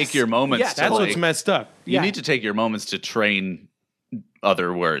need to yes. take your moments. Yes, to That's like, what's messed up. You Yeah. need to take your moments to train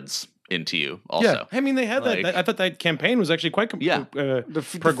other words into you. Also, Yeah, I mean they had Like- that. I thought that campaign was actually quite Yeah.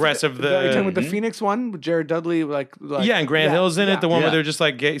 progressive. Are you talking about the Phoenix one with Jared Dudley? Like yeah, and Grant Hill's in yeah. it. The one Yeah. where they're just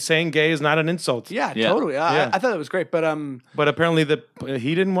like saying gay is not an insult. Yeah, Yeah. totally. Yeah. I thought that was great, but But apparently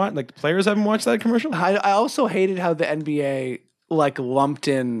he didn't watch. Like the players haven't watched that commercial. I also hated how the NBA like lumped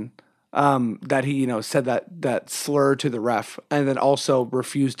in that he said that slur to the ref and then also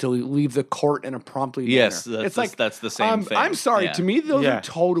refused to leave the court in a promptly Yes, manner. that's the same thing. I'm sorry. Yeah. To me, those Yeah. are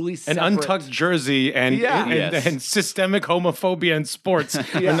totally An separate. untucked jersey and Yeah. Yes. and systemic homophobia in sports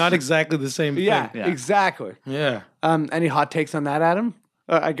are not exactly the same thing. Yeah, Yeah. exactly. Yeah. Any hot takes on that, Adam?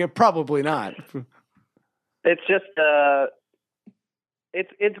 I get probably not. It's just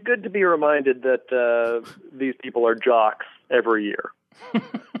it's good to be reminded that these people are jocks every year.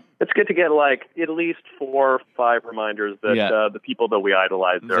 It's good to get like at least 4 or 5 reminders that Yeah. the people that we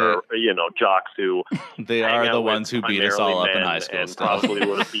idolize are jocks who They hang are out the with ones who beat us all primarily up in men high school. and Still. probably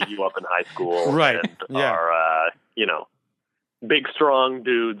would have beat you up in high school, Right, And yeah. are big strong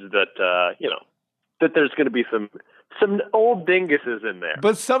dudes that that there's going to be some old dinguses in there.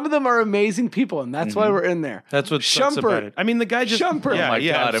 But some of them are amazing people, and that's why we're in there. That's what sucks Shumpert. about it. I mean, the guy just Shumpert. Yeah, Oh my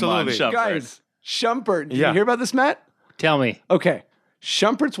yeah, God, Iman absolutely. Shumpert. Guys, Shumpert. Did Yeah. you hear about this, Matt? Tell me. Okay.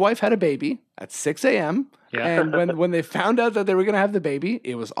 Shumpert's wife had a baby at 6 a.m. Yeah. And when they found out that they were going to have the baby,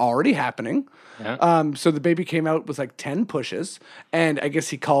 it was already happening. Yeah. So the baby came out with like 10 pushes. And I guess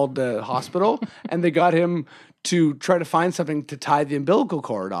he called the hospital and they got him to try to find something to tie the umbilical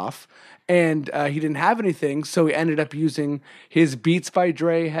cord off. And he didn't have anything. So he ended up using his Beats by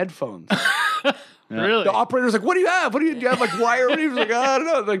Dre headphones. Really? The operator's like, what do you have? Do you have like wire? He was like, I don't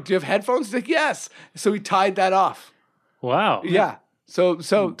know. Like, do you have headphones? He's like, yes. So he tied that off. Wow. Yeah. So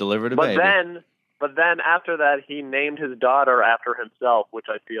Delivered a But baby. then after that, he named his daughter after himself, which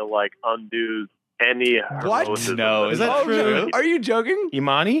I feel like undoes any What? heroism. No, Is that Oh, true? Are you joking?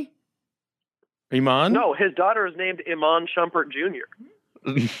 Imani? Iman? No, his daughter is named Iman Shumpert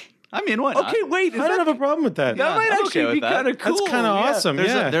Jr. I mean, what? Okay, wait. Is I don't that, have a problem with that. that might I'm actually okay with be that. kind of cool. That's kind of yeah. awesome.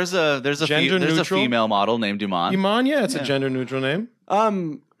 Yeah. There's a Gender neutral? female model named Iman. Iman, yeah, it's a gender neutral name.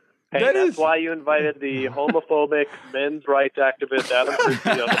 Hey, That that's is- why you invited the homophobic men's rights activist Adam Christie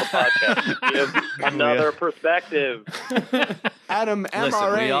onto the podcast. To give another perspective. Adam Listen,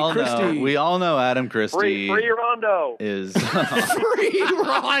 MRA Christie. we all know Adam Christie Free Rondo. is Free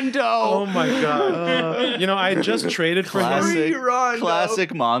Rondo. Oh my god! I just traded for him. Free classic, Rondo.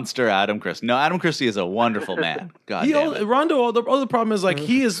 classic monster Adam Christie. No, Adam Christie is a wonderful man. God damn it. Rondo. The problem is like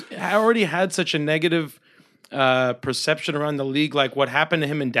he has already had such a negative perception around the league, like what happened to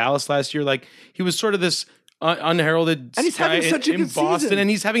him in Dallas last year. Like he was sort of this unheralded And he's guy having such a in good Boston, season. and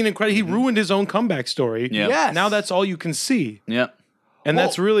he's having an incredible. He ruined his own comeback story. Yeah. Yes. Now that's all you can see, Yeah. and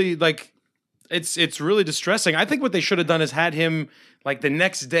that's really like it's really distressing. I think what they should have done is had him like the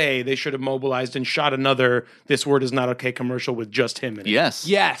next day. They should have mobilized and shot another "This Word Is Not Okay" commercial with just him in it. Yes.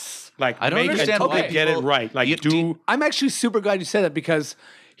 Yes. Like I don't make understand until why they get it people- right. Like do- I'm actually super glad you said that because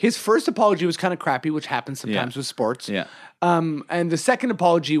his first apology was kind of crappy, which happens sometimes Yeah. with sports. Yeah. And the second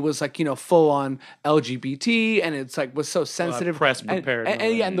apology was like, full on LGBT, and it's like was so sensitive. press and, prepared and,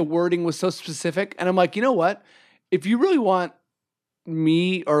 and all and the wording was so specific. And I'm like, you know what? If you really want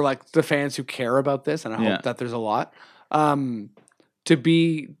me or like the fans who care about this, and I Yeah. hope that there's a lot, to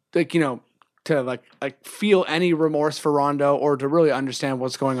be like, to like feel any remorse for Rondo or to really understand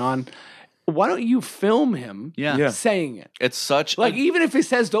what's going on, why don't you film him Yeah. saying it? It's such Like, a, even if he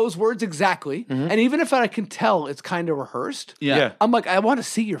says those words exactly, and even if I can tell it's kind of rehearsed, yeah. I'm like, I want to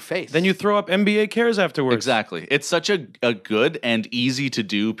see your face. Then you throw up NBA cares afterwards. Exactly. It's such a good and easy to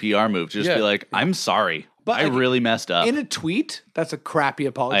do PR move to just Yeah. be like, I'm sorry. But, I like, really messed up. in a tweet, that's a crappy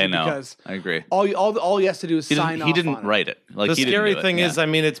apology. I know. Because I agree. all he has to do is He sign didn't, off. he didn't on write it. Like The he didn't scary do it. thing Yeah. is, I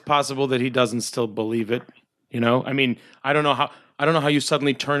mean, it's possible that he doesn't still believe it. I mean, I don't know how you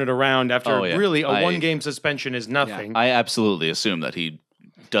suddenly turn it around after Oh, yeah. really a I- 1-game suspension is nothing. I absolutely assume that he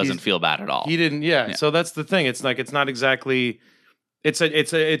doesn't feel bad at all. He didn't. Yeah. So that's the thing. It's like it's not exactly. It's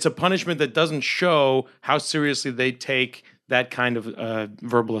a punishment that doesn't show how seriously they take that kind of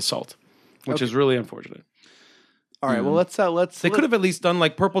verbal assault, which is really unfortunate. All right, well, let's They could have at least done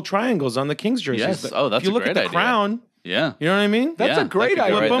like purple triangles on the Kings jerseys. Yes. Oh, that's if you a look great at the idea. crown. Yeah. You know what I mean? That's Yeah, a great that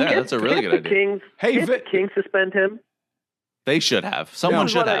could go idea. Right there. That's a really good the idea. Kings, Hey, did the Vic- Kings suspend him? They should have. Someone This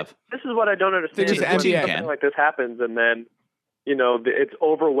is should what have. This is what I don't understand. just is when NBA something can. like this happens, and then it's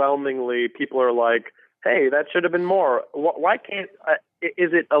overwhelmingly people are like, "Hey, that should have been more." Why can't?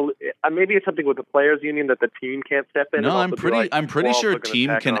 Is it maybe it's something with the players' union that the team can't step in? No, and also I'm be pretty- like, I'm pretty "We're sure also gonna team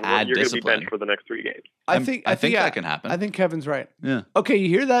tack can on, add you're gonna be discipline." benched for the next 3 games. I think that can happen. I think Kevin's right. Yeah. Okay, you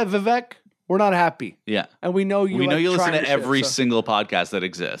hear that, Vivek? We're not happy, Yeah. and we know you. We know like you listen trying to shit, every so- single podcast that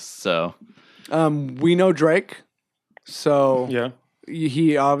exists. So We know Drake, so Yeah.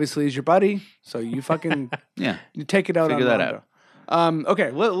 he obviously is your buddy. So you fucking yeah. you take it out Figure on that Rondo.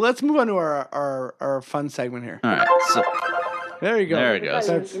 Okay, let's move on to our fun segment here. All right. So There you go. there it goes.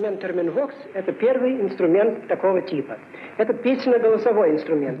 That's- Инструмент терминвокс – это первый инструмент такого типа. Это песенно-голосовой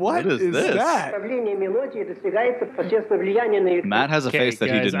инструмент. What is is this? that? Управление мелодией достигается посредством влияния на Matt has a face that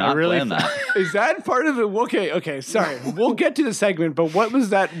he guys, did I not really plan that. Is that part of it? Okay, sorry. We'll get to the segment, but what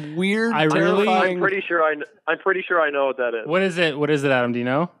was that weird, I really- terrifying? I'm pretty sure I know what that is. What is it? What is it, Adam? Do you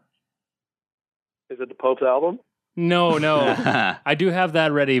know? Is it the Pope's album? No. I do have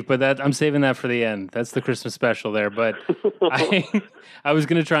that ready, but I'm saving that for the end. That's the Christmas special there. But I was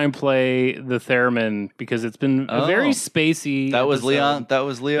gonna try and play the theremin because it's been a very Oh. spacey. That was episode. Leon. That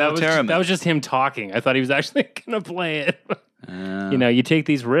was Leo That was, Terramin. that was just him talking. I thought he was actually gonna play it. You take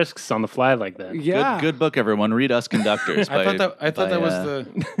these risks on the fly like that. Yeah. Good book, everyone. Read Us Conductors. I thought by, that was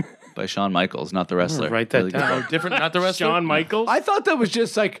by Shawn Michaels, not the wrestler. write that Really good down. book. Different, not the wrestler. Shawn Michaels. I thought that was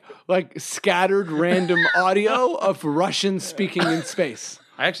just like scattered random audio of Russians speaking in space.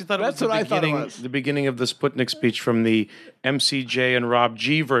 I actually thought it That's was what I thought it was. the beginning of the Sputnik speech from the MCJ and Rob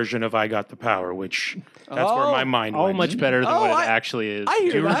G version of "I Got the Power," which that's where my mind Oh, went. much better than Oh, what I- it actually is. I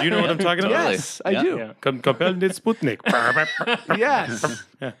hear Do you, that. do you know what I'm talking about? Yes, I Yeah. do. Yeah. Compel the Sputnik. Yes.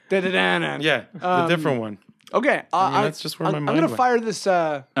 Da-da-da-da. Yeah, the different one. Okay. that's just where my I'm mind going to went. fire this,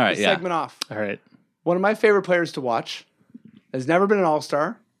 right, this yeah. segment off. All right. One of my favorite players to watch has never been an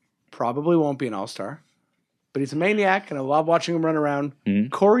all-star, probably won't be an all-star, but he's a maniac, and I love watching him run around.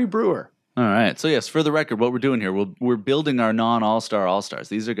 Corey Brewer. All right. So yes, for the record, what we're doing here, we're building our non-all-star all-stars.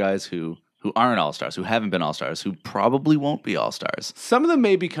 These are guys who aren't all-stars, who haven't been all-stars, who probably won't be all-stars. Some of them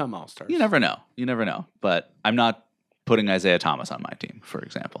may become all-stars. You never know. You never know. But I'm not putting Isaiah Thomas on my team, for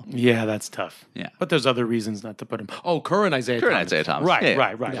example. Yeah, that's tough. Yeah. But there's other reasons not to put him. Oh, current Isaiah Current Thomas. Isaiah Thomas. Right,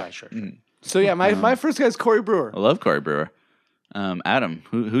 Yeah. right, sure. So yeah, my first guy is Corey Brewer. I love Corey Brewer. Adam,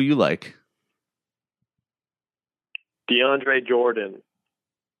 who you like? DeAndre Jordan.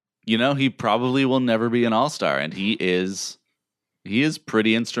 You know, he probably will never be an all-star, and he is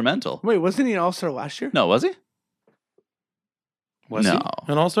pretty instrumental. Wait, wasn't he an all-star last year? No, was he? Was No.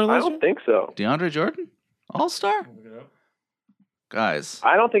 he an all-star I last don't year? think so. DeAndre Jordan? All-star? Guys,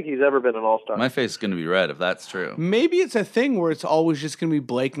 I don't think he's ever been an all-star. my face is going to be red if that's true. Maybe it's a thing where it's always just going to be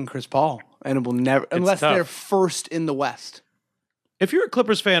Blake and Chris Paul, and it will never, unless tough. they're first in the West. If you're a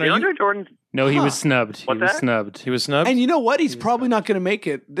Clippers fan, are you? DeAndre Jordan's No, he was snubbed. He What's was that? snubbed. He was snubbed. And you know what? He's probably not going to make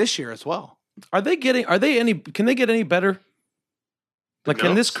it this year as well. Are they any? Can they get any better? Like,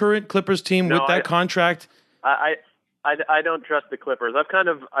 can this current Clippers team with that contract? I don't trust the Clippers. I've kind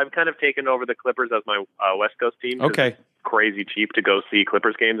of taken over the Clippers as my West Coast team. Okay. It's crazy cheap to go see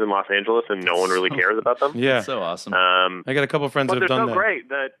Clippers games in Los Angeles, and no one really cares about them. Yeah, That's so awesome. I got a couple of friends but that have they're done so that. great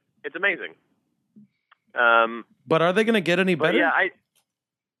that it's amazing. But are they going to get any But better? yeah,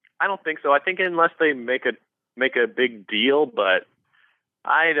 I don't think so. I think unless they make a big deal, but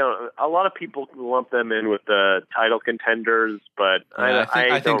I don't. A lot of people lump them in with the title contenders, but Yeah,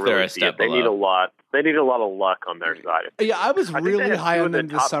 I think don't they're really a see step it. They need below. a lot. They need a lot of luck on their side. Yeah, I was I think really they have high two on of the them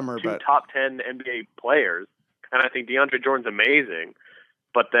this summer, two but top 10 NBA players, and I think DeAndre Jordan's amazing.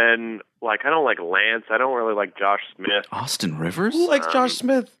 But then, like, I don't like Lance. I don't really like Josh Smith. Austin Rivers? Who likes Josh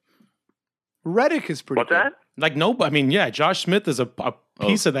Smith? Redick is pretty What's good. that? Like, no, I mean, yeah, Josh Smith is a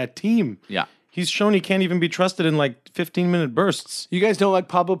piece of that team. Yeah. He's shown he can't even be trusted in like 15-minute bursts. You guys don't like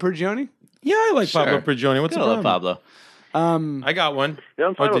Pablo Prigioni? Yeah, I like Sure. Pablo Prigioni. What's the Gotta love problem? Pablo. I got one. Yeah,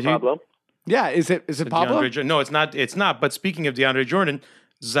 I'm fine Oh, with did he? Pablo. Yeah, is it Pablo? No, it's not. It's not. But speaking of DeAndre Jordan,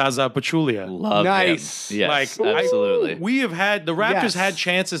 Zaza Pachulia. Love Nice. him. Yes, Like, absolutely. We have had the Raptors Yes. had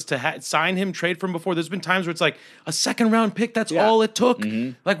chances to sign him, trade for him before. There's been times where it's like a second round pick. That's Yeah. all it took.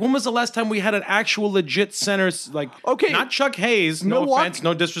 Mm-hmm. Like, when was the last time we had an actual legit center? Like, Okay. not Chuck Hayes. No Milwaukee- offense,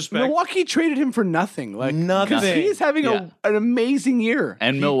 no disrespect. Milwaukee traded him for nothing. Like Nothing. 'cause he's having Yeah. an amazing year.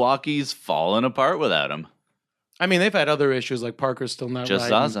 And Milwaukee's fallen apart without him. I mean, they've had other issues like Parker's still not Just right.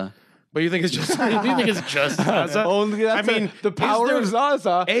 Zaza. But you think it's just? you think it's just Zaza? Only that's I mean, the power is there- of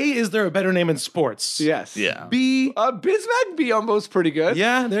Zaza. A, is there a better name in sports? Yes. Yeah. B, Bismack be almost pretty good.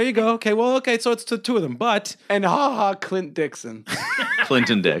 yeah, there you go. Okay, well, okay, so it's the two of them. But And haha Clint Dixon.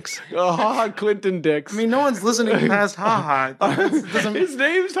 Clinton Dix. Haha Clinton Dix. I mean, no one's listening past haha. his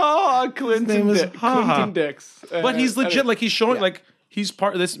name's haha Clinton name is Dix. HaHa. Clinton Dix. But he's legit. Like, he's showing like he's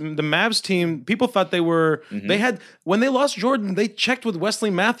part of this. The Mavs team. People thought they were. They had when they lost Jordan. They checked with Wesley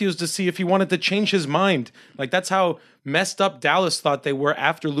Matthews to see if he wanted to change his mind. Like, that's how messed up Dallas thought they were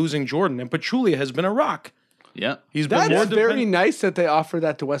after losing Jordan. And Pachulia has been a rock. Yeah. He's been more That's very depend- nice that they offer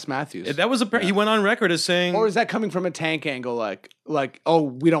that to Wes Matthews. That was he went on record as saying. Or is that coming from a tank angle? Like, oh,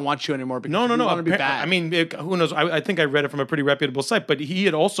 we don't want you anymore because No. we want to be Appar- bad. I mean, who knows? I think I read it from a pretty reputable site, but he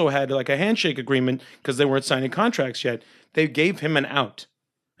had also had like a handshake agreement because they weren't signing contracts yet. They gave him an out,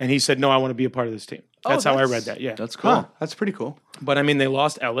 and he said, "No, I want to be a part of this team." That's how I read that. Yeah, That's cool. Huh, that's pretty cool. but I mean, they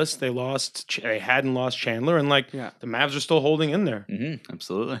lost Ellis, they hadn't lost Chandler, and like Yeah. the Mavs are still holding in there.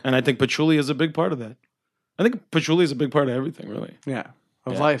 Absolutely. And I think Pachulia is a big part of that. I think Pachulia is a big part of everything, really. Yeah.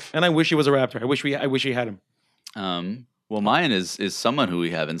 Of life. And I wish he was a Raptor. I wish he had him. Well, mine is someone who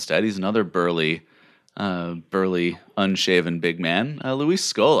we have instead. He's another burly, unshaven big man.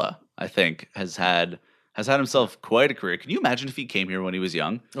 Luis Scola, I think, has had himself quite a career. Can you imagine if he came here when he was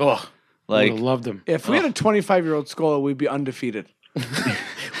young? Oh, Like, I loved him. If we had a 25-year-old Scola, we'd be undefeated.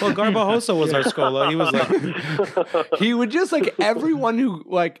 Well, Garbajosa was our Scola. He was like, He would just like everyone who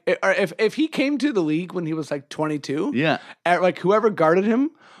like if he came to the league when he was like 22, yeah, like whoever guarded him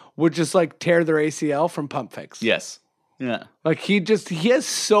would just like tear their ACL from pump fakes. yes, yeah. Like he has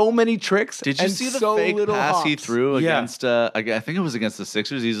so many tricks. Did you and see the so fake little pass he hops. threw Yeah. against? I think it was against the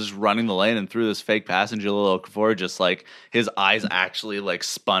Sixers. He's just running the lane and threw this fake pass, and Jahlil Okafor just like his eyes actually like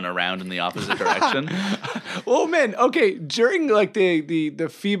spun around in the opposite direction. Oh man, okay. During like the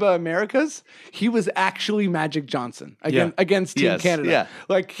FIBA Americas, he was actually Magic Johnson against Team Yes, Canada. yeah,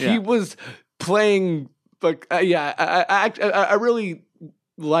 Like yeah. he was playing like I really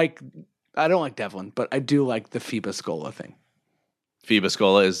like. I don't like Devlin, but I do like the FIBA Scola thing. FIBA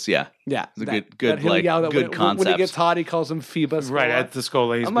Scola is Yeah, It's a good, he'll like, yell that good when he concept. gets hot, he calls him FIBA Scola. right at the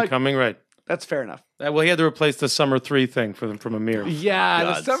Scola. He's I'm like- becoming right. That's fair enough. Well, he had to replace the Summer 3 thing from Amir. Yeah,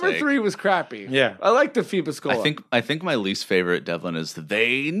 God's the summer sake. 3 was crappy. Yeah. I like the FIBA Scola. I think my least favorite Devlin is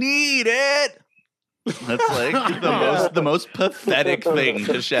they need it. That's like the most pathetic thing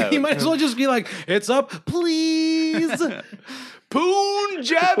to shout. He might as well just be like, "It's up, please." Poon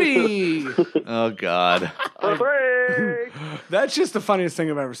Jabby. Oh God. A break. That's just the funniest thing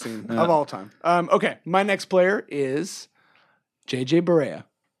I've ever seen of all time. Okay, my next player is JJ Barea.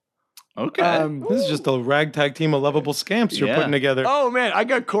 Okay. This is just a ragtag team of lovable scamps you're Yeah. putting together. Oh man, I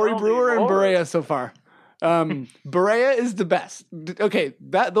got Corey Oh, Brewer and Lord. Barea so far. Barea is the best. Okay,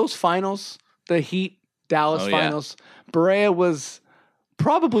 those finals, the Heat Dallas Oh, yeah. finals, Barea was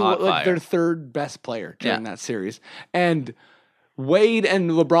probably Hot like fire. their third best player during Yeah. that series. And Wade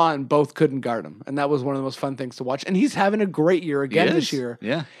and LeBron both couldn't guard him, and that was one of the most fun things to watch. And he's having a great year again He this is. year.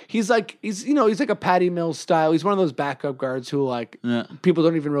 Yeah. He's like a Patty Mills style. He's one of those backup guards who people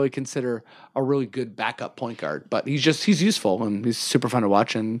don't even really consider a really good backup point guard, but he's useful and he's super fun to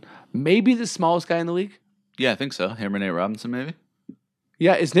watch. And maybe the smallest guy in the league. Yeah, I think so. Him or Nate Robinson, maybe.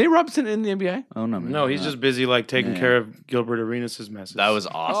 Yeah, is Nate Robinson in the NBA? Oh no, No, he's just busy like taking care of Gilbert Arenas' messes. That was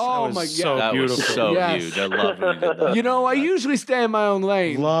awesome. Oh was my so god, that beautiful. was so Yes. huge. I love when he did that. I usually stay in my own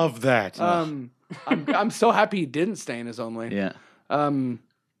lane. Love that. I'm so happy he didn't stay in his own lane. Yeah.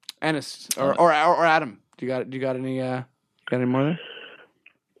 Ennis or Adam, do you got any more there?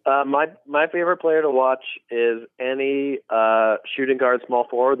 My favorite player to watch is any shooting guard small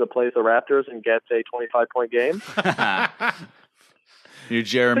forward that plays the Raptors and gets a 25-point game. You're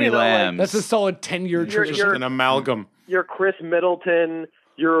Jeremy You know, like, Lamb. That's a solid 10-year tradition. Just an amalgam. You're Chris Middleton.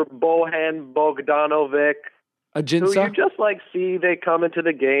 You're Bohan Bogdanovic. A Who you Jinsa? just like see they come into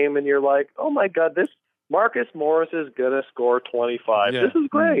the game and you're like, oh my god, this Marcus Morris is gonna score 25. Yeah. This is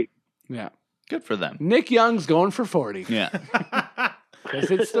great. Yeah. Good for them. Nick Young's going for 40 Yeah. because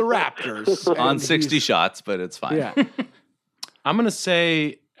it's the Raptors. On And 60 he's- shots, but it's fine. Yeah. I'm going to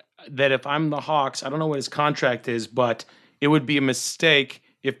say that if I'm the Hawks, I don't know what his contract is, but it would be a mistake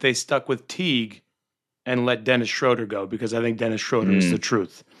if they stuck with Teague and let Dennis Schroeder go, because I think Dennis Schroeder is the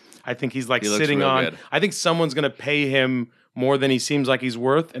truth. I think he's like He looks sitting real on. good. I think someone's going to pay him more than he seems like he's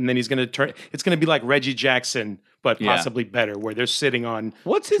worth, and then he's going to turn. It's going to be like Reggie Jackson, but Yeah. possibly better, where they're sitting on.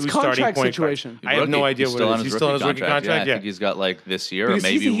 What's his two starting contract point guards. situation? I have no Rookie. idea He's what still it on is. his He's still on his rookie contract. Yeah, I Yeah, think he's got like this year Because or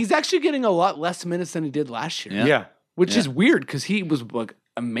maybe. he's actually getting a lot less minutes than he did last year. yeah. Which is weird because he was like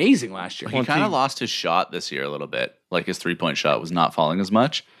amazing last year. he kind of lost his shot this year a little bit. Like his 3-point shot was not falling as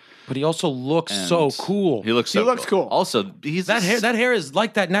much. But he also looks And so cool. He looks so looks cool. Also, he's That hair is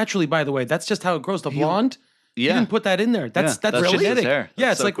like that naturally, by the way. That's just how it grows. The blonde. Yeah. You didn't put that in there. That's Yeah, that's just his genetic. hair. Yeah,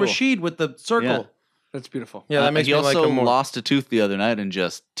 That's it's so like cool. Rashid with the circle. Yeah. That's beautiful. Yeah, that makes he me also like him more. lost a tooth the other night and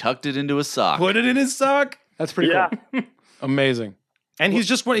just tucked it into his sock. Put it in his sock. That's pretty Yeah. cool. Amazing. And he's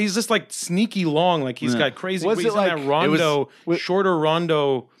just like sneaky long. Like he's got crazy. Was he's it in like- that rondo, shorter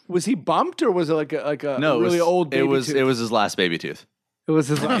rondo. Was he bumped or was it like a No, really it was, old baby it was tooth? it was his last baby tooth. It was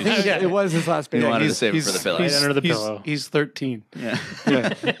his last. Yeah. It was his last baby. He wanted to He's- save it for the he's- pillow. Right under the he's- pillow. He's 13. Yeah.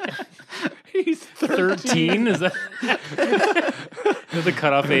 He's 13? Is that the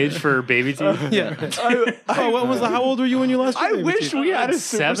cutoff age for baby teeth? Yeah. Oh, what was how old were you when you lost your I baby wish teeth? we had a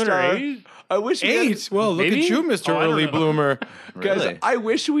 7 or superstar. 8? I wish we had a- 8. Well, look Maybe? at you, Mr. Oh, I don't Early know. Bloomer. Guys, Really? I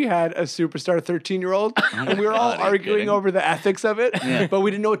wish we had a superstar 13-year-old, and we were all God, are you arguing kidding? over the ethics of it, but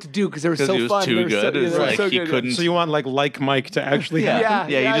we didn't know what to do because they were so he was fun. too They were good. So, It's they were like so he good. couldn't. So you want like Mike to actually Yeah.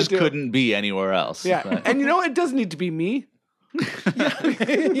 happen? yeah, I you just do. couldn't be anywhere else. Yeah, But- and it doesn't need to be me.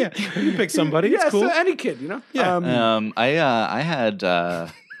 Yeah. You pick somebody. Yeah, It's cool. so any kid, Yeah. I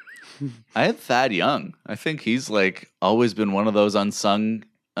had Thad Young. I think he's like always been one of those unsung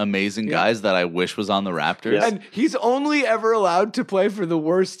amazing guys that I wish was on the Raptors. And he's only ever allowed to play for the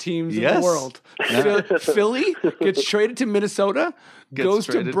worst teams in Yes. the world. Philly gets traded to Minnesota, Gets goes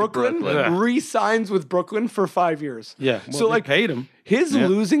to traded to Brooklyn, Brooklyn. re-signs with Brooklyn for 5 years. Yeah. Well, So, they like, paid him. His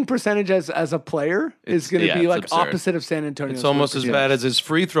losing percentage as a player is going to yeah, be it's like absurd. opposite of San Antonio. It's almost as bad as his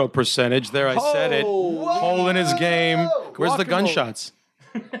free throw percentage. There, I said it. Hole in his game. Where's Rock the and roll. gunshots?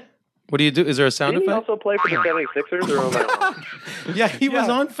 What do you do? Is there a sound Didn't he effect? also play for the 76ers? Or am I wrong? Yeah, he was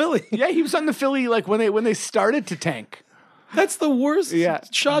on Philly. Yeah, he was on the Philly like when they started to tank. That's the worst Yeah.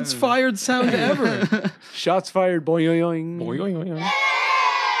 shots fired sound ever. Shots fired, boing.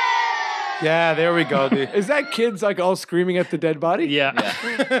 Yeah, there we go. Is that kids like all screaming at the dead body? Yeah.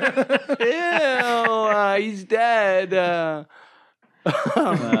 Ew, he's dead.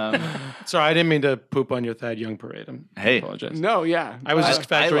 Sorry, I didn't mean to poop on your Thad Young parade. I Hey. apologize. No, yeah. I was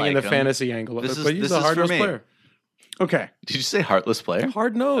just I factoring in like the him. fantasy angle of This it, is- but he's this a is for hard-nosed me. player. Okay. Did you say heartless player?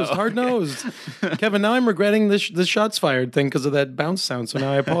 Hard-nosed, hard-nosed. Kevin, now I'm regretting the shots fired thing because of that bounce sound, so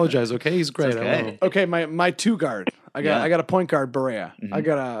now I apologize, okay? He's great. I love okay. him. Okay, my two guard. I got a point guard, Berea. Mm-hmm. I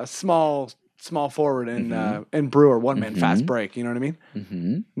got a small forward in Brewer, one man fast break. You know what I mean?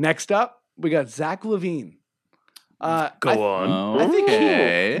 Mm-hmm. Next up, we got Zach LaVine. Go on. I think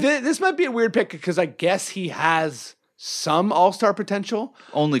Okay. this might be a weird pick because I guess he has some all-star potential.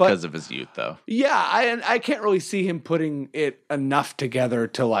 Only but- because of his youth, though. Yeah, I can't really see him putting it enough together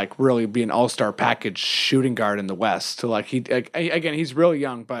to like really be an all-star package shooting guard in the West. To like again, he's really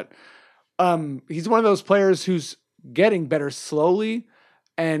young, but he's one of those players who's getting better slowly,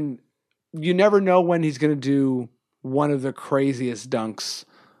 and you never know when he's going to do one of the craziest dunks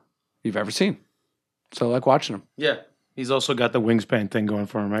you've ever seen. So I like watching him. Yeah. He's also got the wingspan thing going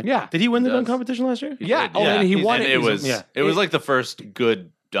for him, right? Yeah. Did he win the He dunk does. competition last year? Yeah. Oh, and he won and it. it was yeah. it was like the first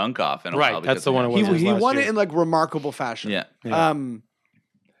good dunk off in a while. Right, that's because the one it was. He last won year. it in like remarkable fashion. Yeah.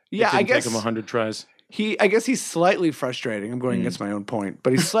 Yeah, It I didn't guess take him 100 tries. I guess he's slightly frustrating. I'm going against my own point,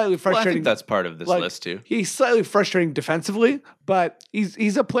 but he's slightly Well, I frustrating. think that's part of this like, list too. He's slightly frustrating defensively, but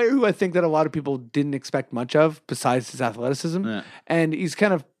he's a player who I think that a lot of people didn't expect much of besides his athleticism, Yeah. and he's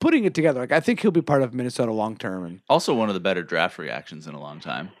kind of putting it together. Like I think he'll be part of Minnesota long term. And Also, one of the better draft reactions in a long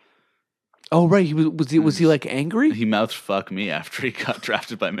time. oh right, was he like angry? He mouthed "fuck me" after he got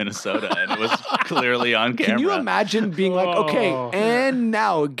drafted by Minnesota, and it was clearly on camera. Can you imagine being like, okay, Oh. and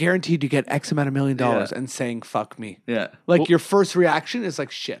now guaranteed to get X amount of $1 million Yeah. and saying "fuck me"? Yeah, Like your first reaction is like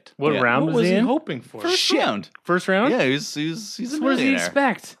shit. What Yeah. round What was was he he in? hoping for? first round. First round? Yeah, he's a What does he millionaire.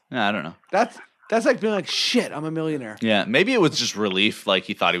 expect? Yeah, I don't know. That's like being like shit. I'm a millionaire. Yeah, maybe it was just relief, like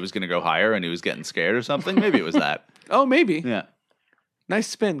he thought he was going to go higher and he was getting scared or something. Maybe it was that. Oh, maybe. Yeah, Nice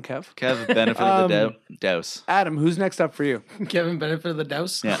spin, Kev. Kev, benefit of the douse. Adam, who's next up for you? Kevin Benefit of the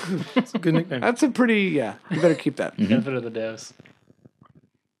Douse? Yeah, That's a good nickname. That's a pretty You better keep that. Benefit of the douse.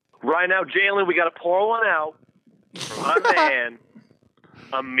 Right now, Jalen, we got to pour one out for my man,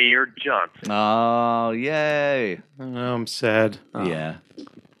 Amir Johnson. oh yay! Oh, I'm sad. Yeah,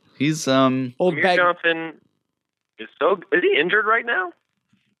 he's Old Amir bag. Johnson is he injured right now?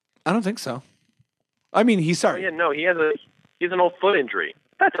 I don't think so. I mean, he's Oh, sorry. yeah, no, he's an old foot injury.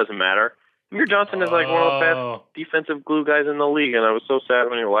 That doesn't matter. Amir Johnson is like one of the Oh. best defensive glue guys in the league, and I was so sad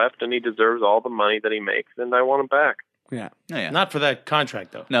when he left, and he deserves all the money that he makes, and I want him back. Yeah. Oh, yeah. Not for that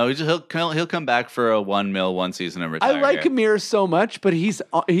contract, though. No, he'll come back for a $1 million 1 season and retire. I like here. Amir so much, but he's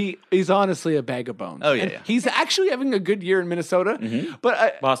honestly a bag of bones. Oh, yeah, And yeah. He's actually having a good year in Minnesota,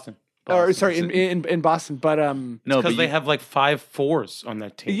 but Boston. or sorry, in Boston. But No, Because but they have like 5 4s on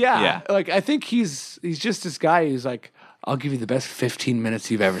that team. yeah, like I think he's just this guy who's like, I'll give you the best 15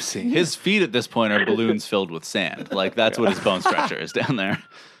 minutes you've ever seen. his feet at this point are balloons filled with sand. Like that's what his bone stretcher is down there.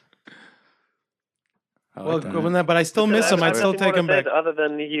 I Well, like that. go with that, but I still miss him. I'd still take him back. Other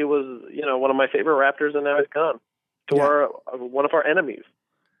than he was, one of my favorite Raptors, and now he's gone to one of our enemies.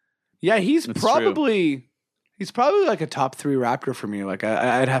 Yeah, he's That's probably like a top 3 Raptor for me. Like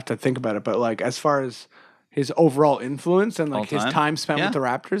I'd have to think about it, but like as far as his overall influence and like All his time? time spent Yeah. with the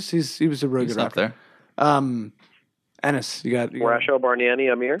Raptors, he was a really He's good up Raptor. there. Ennis, you got Rasho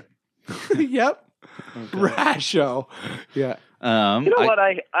Bargnani, Amir. Yep. Rasho. Yeah. You know what?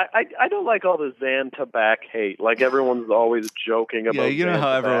 I don't like all the Zantabac hate. Like everyone's always joking about. Yeah, you know how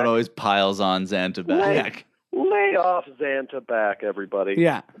Zantabac. everyone always piles on Zantabac. Lay off Zantabac, everybody.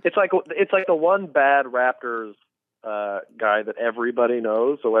 Yeah. It's like the one bad Raptors guy that everybody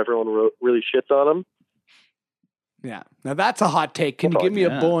knows, so everyone really shits on him. Yeah. Now that's a hot take. Can you give me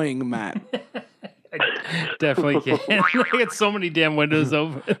Yeah. a boing, Matt? Definitely can. I got so many damn windows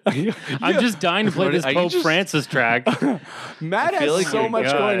open. I'm just dying to play What- this are you Pope just- Francis track. Matt feel has like so you're- much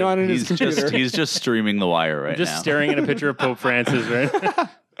God. going on in his computer. he's just streaming the wire right Just now. staring at a picture of Pope Francis, right?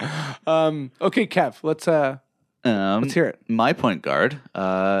 Okay, Kev, let's hear it. My point guard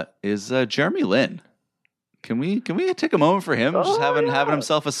is Jeremy Lin. Can we take a moment for him? Just having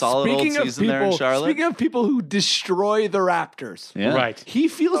himself a solid old season there in Charlotte. Speaking of people who destroy the Raptors, Yeah. Right. he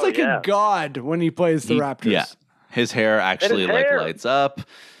feels like yeah. a god when he plays the Raptors. Yeah, his hair actually And his hair. lights up.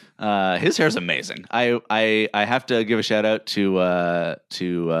 His hair's amazing. I have to give a shout out to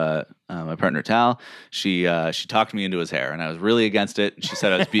my partner Tal. She talked me into his hair, and I was really against it. She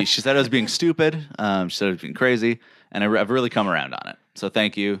said I was being stupid. She said I was being crazy, and I've really come around on it. So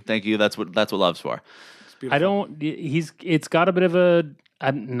thank you. That's what love's for. I don't. It's got a bit of a.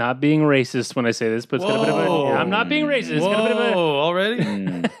 I'm not being racist when I say this, but it's got a bit of a. Whoa. I'm not being racist. It's got a bit of a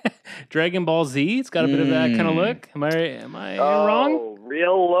already? Dragon Ball Z. It's got a bit of that kind of look. Am I wrong? Oh,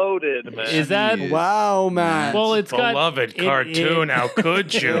 real loaded, man. Is that? Wow, Matt. Well, it's got Beloved it- cartoon, how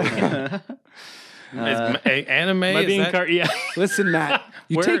could you? Anime? Am I is being that- yeah. Listen, Matt,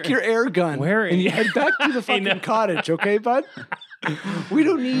 you Where- take your air gun where- and you head back to the fucking cottage, okay, bud? We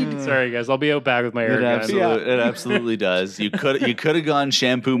don't need. Sorry, guys. I'll be out back with my air gun. It absolutely does. You could have gone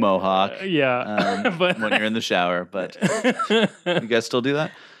shampoo mohawk Yeah, but when you're in the shower, but you guys still do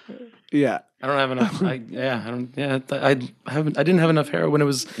that? Yeah. I don't have enough. I didn't have enough hair when it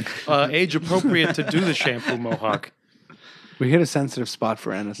was age appropriate to do the shampoo mohawk. We hit a sensitive spot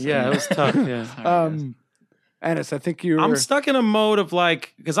for Ennis. Yeah, it was tough. Yeah. Ennis, I think you're. I'm stuck in a mode of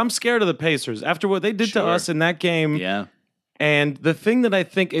like, because I'm scared of the Pacers after what they did to Sure. us in that game. Yeah. And the thing that I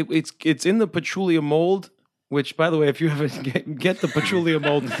think it's in the Pachulia mold which, by the way, if you haven't get the patchouli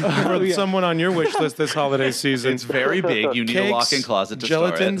mold for someone on your wish list this holiday season, It's very big. You need a walk-in closet to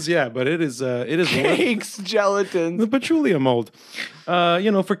gelatins, store it. yeah, but it is worth Cakes, gelatins. the patchouli mold.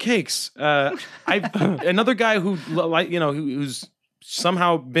 For cakes. Another guy who's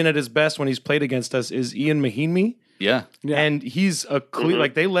somehow been at his best when he's played against us is Ian Mahinmi. Yeah. And he's a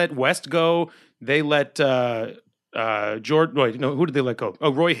like they let West go. They let Jordan. Wait, no, who did they let go?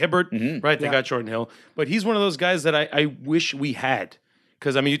 Oh, Roy Hibbert. Right, they got Jordan Hill. But he's one of those guys that I wish we had.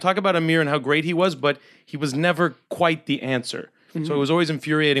 Because, I mean, you talk about Amir and how great he was, but he was never quite the answer. So it was always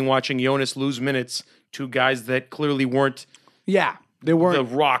infuriating watching Jonas lose minutes to guys that clearly weren't Yeah, they the weren't.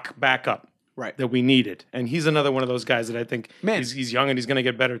 rock backup Right. that we needed. And he's another one of those guys that I think Man. he's young and he's going to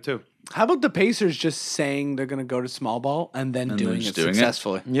get better too. How about the Pacers just saying they're going to go to small ball and then doing it just doing it.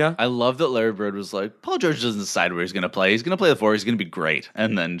 successfully? Yeah. I love that Larry Bird was like, Paul George doesn't decide where he's going to play. He's going to play the 4. He's going to be great.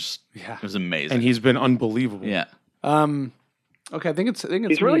 And then just, it was amazing. And he's been unbelievable. yeah. Okay, I think it's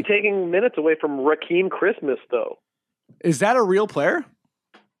He's really me. taking minutes away from Rakeem Christmas, though. Is that a real player?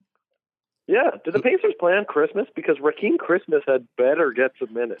 Yeah. Did the Pacers play on Christmas? Because Rakeem Christmas had better get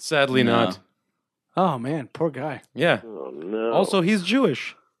some minutes. Sadly No. not. Oh man, poor guy. Yeah. Oh, no. Also, he's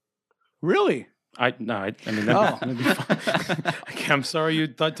Jewish. Really? I mean, that'd be fine. I'm sorry you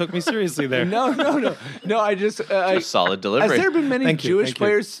took me seriously there. No. I just. Just solid Has delivery. there been many Thank you, Jewish thank you.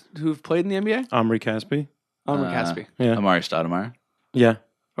 players who've played in the NBA? Omri Caspi. Omri Caspi. Yeah. Amari Stoudemire. Yeah.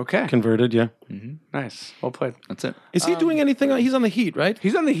 Okay, Converted, yeah. nice. Well played. That's it. Is he doing anything? He's on the Heat, right?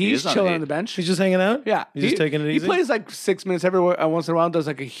 He's on the Heat, is on the chilling Heat. on the bench. He's just hanging out? Yeah, He's just taking it easy? He plays like 6 minutes every once in a while. Does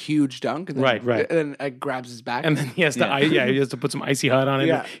like a huge dunk, and then, Right. and then grabs his back. And then he has to he has to put some icy hot on it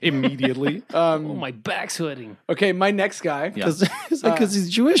Yeah. immediately. Oh, my back's hurting. Okay, my next guy. Yeah. Because he's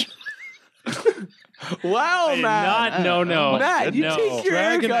Jewish? Wow, man. No. Matt, you no. take your air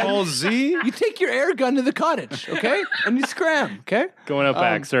Dragon gun. Ball Z? You take your air gun to the cottage, okay, and you scram, okay. Going up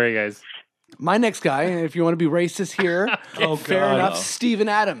back. Sorry, guys. My next guy, and if you want to be racist here, fair God. enough. Steven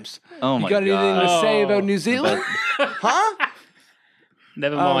Adams. Oh, You my got anything God. to say about New Zealand? Huh?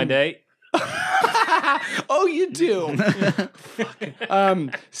 Never mind, eh? Oh, you do.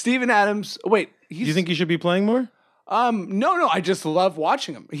 Steven Adams. Wait, Do you think he should be playing more? No. I just love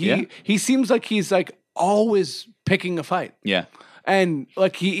watching him. Yeah. He seems like he's like always picking a fight. Yeah. And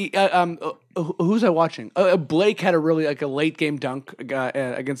like who's I watching? Blake had a really like a late game dunk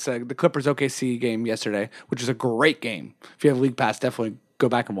against the Clippers OKC game yesterday, which was a great game. If you have League Pass, definitely go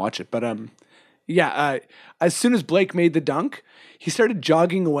back and watch it. But as soon as Blake made the dunk, he started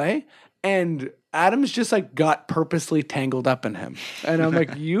jogging away, and Adams just like got purposely tangled up in him. And I'm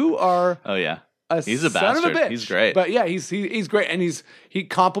like, you are Oh, yeah. a He's a son of a bastard. bitch. He's great. But yeah, he's great, and he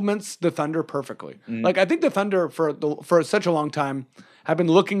complements the Thunder perfectly. Mm. Like I think the Thunder for such a long time have been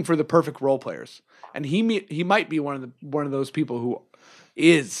looking for the perfect role players, and he might be one of those people who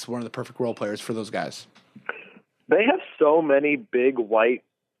is one of the perfect role players for those guys. They have so many big, white,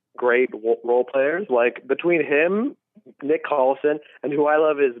 great role players. Like, between him, Nick Collison, and who I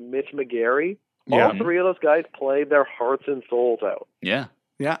love is Mitch McGarry. Yeah. All three of those guys played their hearts and souls out. Yeah.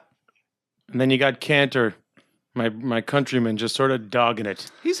 Yeah. And then you got Cantor, my countryman, just sort of dogging it.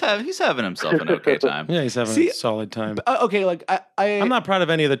 He's having himself an okay time. Yeah, he's having See, a solid time. Okay, like I'm not proud of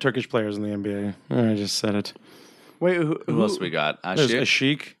any of the Turkish players in the NBA. I just said it. wait. Who else we got? There's Ashik?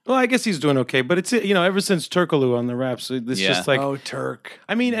 Ashik. Well, I guess he's doing okay, but it's ever since Turkoglu on the Raps, it's Yeah. just like Turk.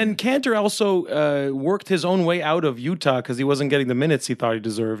 I mean, and Cantor also worked his own way out of Utah because he wasn't getting the minutes he thought he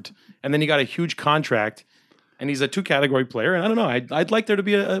deserved, and then he got a huge contract. And he's a 2-category player, and I don't know. I'd like there to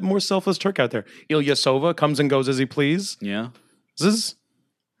be a more selfless Turk out there. Ilyasova comes and goes as he please. Yeah.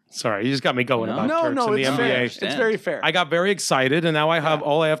 Sorry, you just got me going about Turks No, in the it's fair. NBA. It's very fair. I got very excited, and now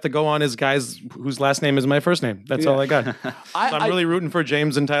all I have to go on is guys whose last name is my first name. That's all I got. So I'm really rooting for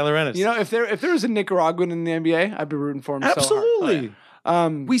James and Tyler Ennis. You know, if there was a Nicaraguan in the NBA, I'd be rooting for him. absolutely. So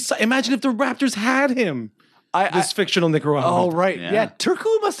hard. Imagine if the Raptors had him. This fictional Nicaraguan. Oh right, Yeah. yeah.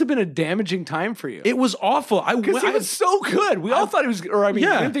 Turkoglu must have been a damaging time for you. It was awful. Because he was so good. We all thought he was, or I mean,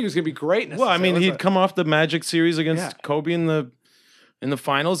 Yeah. I didn't think he was going to be great. Well, I mean, necessarily, he'd but- come off the Magic series against Yeah. Kobe in the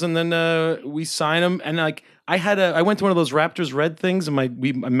finals, and then we signed him. And like, I went to one of those Raptors Red things, and I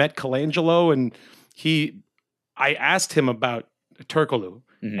met Colangelo, and I asked him about Turkoglu.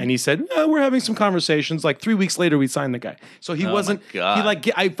 And he said, we're having some conversations. Like 3 weeks later, we signed the guy. So he wasn't, God.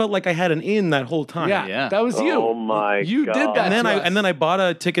 I felt like I had an in that whole time. Yeah, Yeah. that was you. Oh, my You God. did that. And then I bought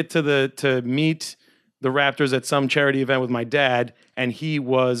a ticket to meet the Raptors at some charity event with my dad, and he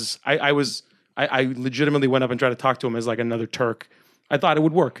was I legitimately went up and tried to talk to him as like another Turk. I thought it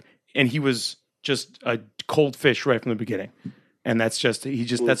would work, and he was just a cold fish right from the beginning. And that's just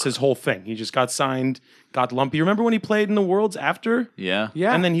that's his whole thing. He just got signed, got lumpy. Remember when he played in the Worlds after? Yeah.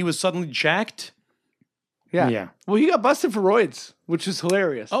 Yeah. And then he was suddenly jacked. yeah. Yeah. Well, he got busted for roids, which was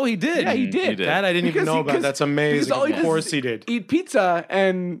hilarious. Oh, he did. Yeah, he did. He did. That I didn't even Because know he- about. because- That's amazing. because all he Of does course is he did. Eat pizza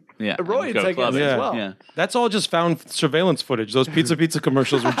and Yeah. roids, Go I guess, clubbing. as well. Yeah. That's all just found surveillance footage. Those pizza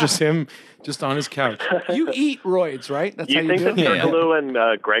commercials were just him just on his couch. You eat roids, right? That's how You you think do that it? Yeah. Turkaloo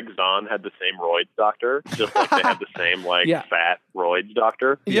and Greg Zahn had the same roids doctor, just like they had the same Yeah. fat roids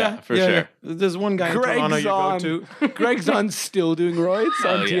doctor? Yeah, for sure. There's one guy in Greg's Toronto you go on. to. Greg's on still doing roids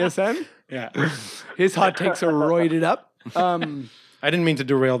on Oh, yeah. TSN. Yeah. His hot takes are roided up. I didn't mean to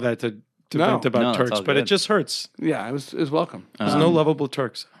derail that to No. vent about No, it's Turks, all but it good. just hurts. Yeah, it was welcome. There's no lovable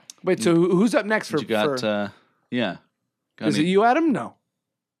Turks. Wait, so who's up next for? You got, for yeah. Got is it any- you, Adam? No.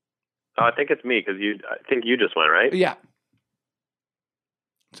 Oh, I think it's me because I think you just went right. Yeah.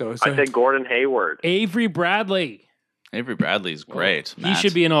 So I said Gordon Hayward. Avery Bradley. Avery Bradley's great. He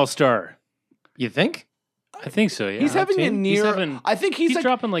should be an all-star. You think? I think so. Yeah. he's having a He's near. having- I think he's like,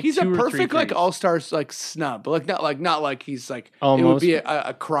 dropping like he's two a or three perfect like threes. all stars like snub, like not like he's like it would Almost. be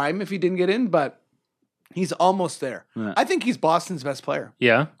a crime if he didn't get in, but he's almost there. Yeah. I think he's Boston's best player.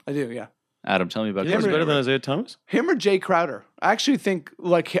 Yeah. I do. Yeah. Adam, tell me about He's Gordon better than Hayward. Isaiah Thomas? Him or Jay Crowder. I actually think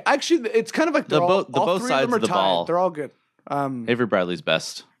like it's kind of like they're both all both three sides of them are of the tied. ball. They're all good. Avery Bradley's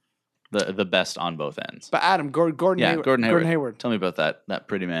best. The best on both ends. But Adam Gordon Yeah, Hayward, Gordon Gordon Hayward. Hayward. Tell me about that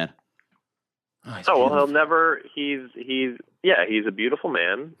pretty man. Oh well, he'll never. He's a beautiful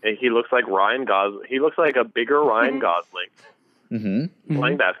man. And he looks like Ryan Gosling. He looks like a bigger Ryan Gosling Mm-hmm.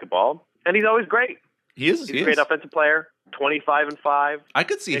 playing basketball, and he's always great. He is. He's He a great is. offensive player. 25-5. I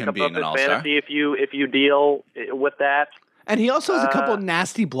could see Pick him up being his an all-star. fantasy if you deal with that. And he also has a couple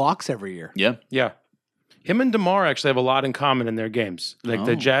nasty blocks every year. Yeah. Yeah. Him and DeMar actually have a lot in common in their games. Like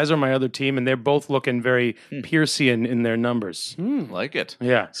the Oh. Jazz are my other team, and they're both looking very Piercian in their numbers. Like it.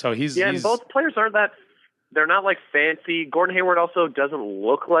 Yeah, so he's And both players aren't that. They're not like fancy. Gordon Hayward also doesn't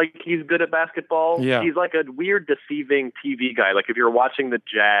look like he's good at basketball. Yeah. He's like a weird, deceiving TV guy. Like if you're watching the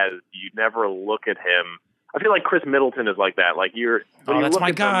Jazz, you never look at him. I feel like Chris Middleton is like that. Like when you that's look my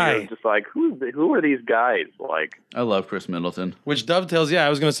at them, guy. you're just like, who are these guys? Like, I love Chris Middleton. which dovetails. Yeah, I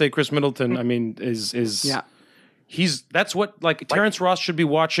was going to say Chris Middleton. I mean, is Yeah. that's what like Terrence Ross should be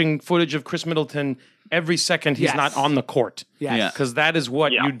watching footage of Chris Middleton every second he's Yes. not on the court. Yes. Yeah. Because that is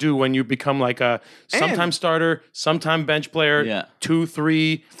what Yeah. you do when you become like a sometime starter, sometime bench player, Yeah. 2,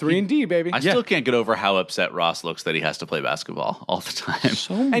 3. 3 and D, baby. I still can't get over how upset Ross looks that he has to play basketball all the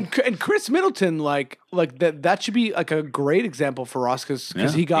time. And Chris Middleton, like that should be like a great example for Ross because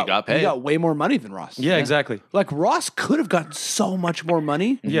Yeah, he got paid. way more money than Ross. Yeah, exactly. Like Ross could have gotten so much more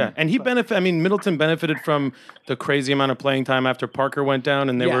money. Yeah, and he Middleton benefited from the crazy amount of playing time after Parker went down,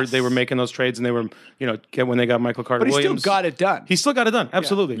 and they Yes. were making those trades, and they were when they got Michael Carter But he Williams. still got it done. He still got it done,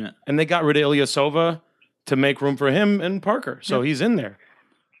 absolutely. Yeah. And they got rid of Ilyasova to make room for him and Parker, so he's in there.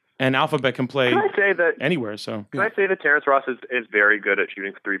 And Alphabet can play can I say that? anywhere. So Can I say that Terrence Ross is very good at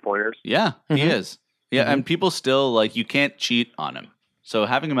shooting 3-pointers? Yeah, he is. Yeah, and people still you can't cheat on him. So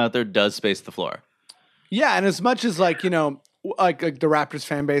having him out there does space the floor. Yeah, and as much as like the Raptors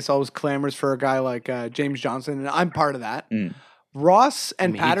fan base always clamors for a guy like James Johnson, and I'm part of that. Ross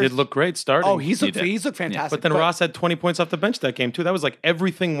and he Patterson. did look great starting. Oh, he's looked did. fantastic. but then Ross had 20 points off the bench that game too. That was like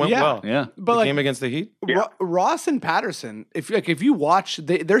everything went Yeah. well. Yeah. but The like game against the Heat. Ross and Patterson, if you watch,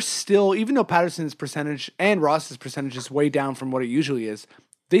 they're still, even though Patterson's percentage and Ross's percentage is way down from what it usually is,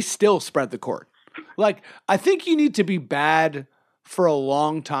 they still spread the court. Like I think you need to be bad for a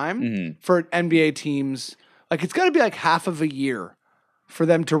long time for NBA teams. Like it's got to be like half of a year for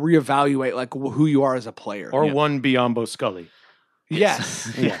them to reevaluate like who you are as a player. Or one Biombo Scully. yes,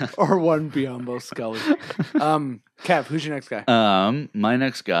 or one Biombo Scully. Kev, who's your next guy? My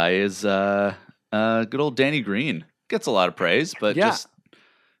next guy is good old Danny Green. Gets a lot of praise, but Yeah. just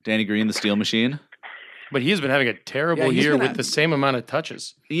Danny Green, the Steel Machine. But he's been having a terrible he's year been with at- the same amount of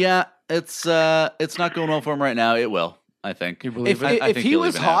touches. Yeah, it's not going well for him right now. It will, I think. You believe If, it? I if think he he'll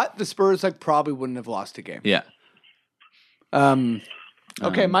was even out. hot, the Spurs probably wouldn't have lost a game. Yeah.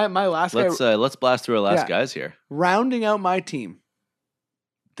 Okay, my last guy. Let's blast through our last Yeah. guys here. Rounding out my team,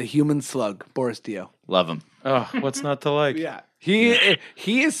 the human slug, Boris Dio. Love him. Oh, what's not to like? He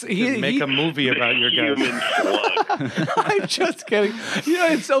is Make a movie about your guys. Human slug. I'm just kidding. You know,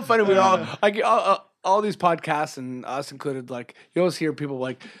 it's so funny. all these podcasts and us included, like you always hear people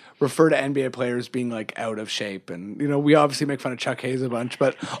like refer to NBA players being like out of shape, and we obviously make fun of Chuck Hayes a bunch,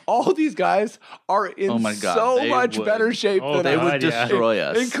 but all these guys are in Oh my God, so they much would. better shape Oh, than they us. would destroy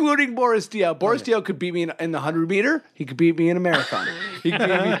us. Including Boris Diaw. Boris Diaw could beat me in the 100-meter. He could beat me in a marathon. He could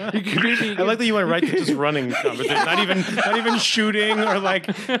beat me. I like that you went right to just running competition. Not even shooting or like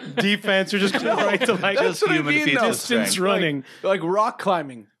defense. You're just going right to like That's what I human mean, feats though. of distance strength. running. like rock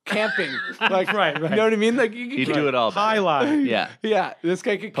climbing, camping, like Right. You know what I mean? Like you He'd could do it all. High better. line. Yeah. Yeah, this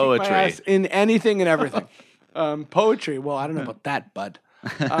guy could kick Poetry. my ass in anything and everything. Poetry. Well, I don't know about that, bud.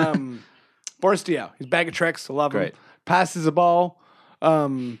 Boris Diaw. He's a bag of tricks. I love him. Great. Passes the ball.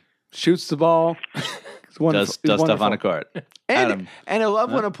 Shoots the ball. He's wonderful. Does He's stuff on wonderful. a court. And, Adam. and I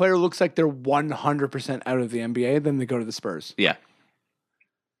love when a player looks like they're 100% out of the NBA, then they go to the Spurs. Yeah.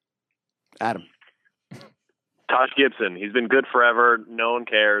 Adam. Tosh Gibson. He's been good forever. No one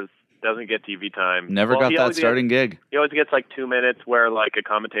cares. Doesn't get TV time. Never Well, got he that always starting gig. He always gets like 2 minutes where like a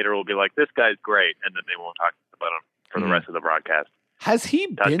commentator will be like, "This guy's great," and then they won't talk about him for the rest of the broadcast. Has he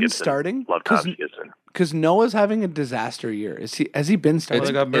Tosh been Gibson. starting? Love Tosh Gibson. Because Noah's having a disaster year. Has he been Well, starting?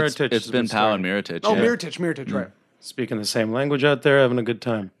 they got It's Mirotic. it's been Powell and Mirotic. Oh, yeah. Mirotic, right. Speaking the same language out there, having a good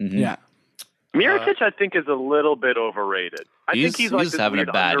time. Yeah. Mirotic, I think, is a little bit overrated. I think he's like he's this having a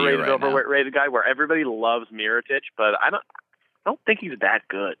weird bad year underrated, right now. overrated guy where everybody loves Mirotic, but I don't think he's that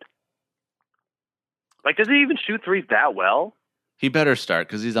good. Like, does he even shoot threes that well? He better start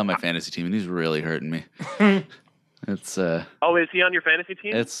because he's on my fantasy team and he's really hurting me. It's Oh, is he on your fantasy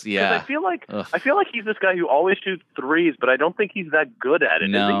team? It's 'Cause yeah. I feel like Ugh. he's this guy who always shoots threes, but I don't think he's that good at it.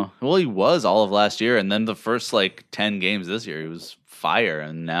 No, well, he was all of last year, and then the first like 10 games this year, he was fire,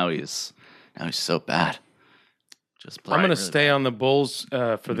 and now he's so bad. Just I'm going to really stay bad. on the Bulls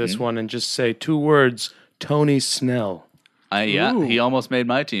for this one and just say 2 words: Tony Snell. Yeah, Ooh. he almost made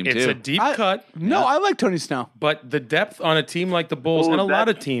my team It's too. a deep I- cut, No, I like Tony Snell. but the depth on a team like the Bulls Oh, and a lot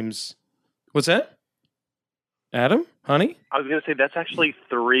that- of teams. What's that? Adam, honey, I was going to say that's actually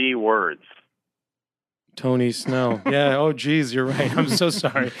 3 words. Tony Snell. Yeah. Oh, geez, you're right. I'm so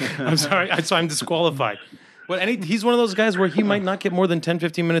sorry. I'm sorry. So I'm disqualified. But he's one of those guys where he might not get more than 10,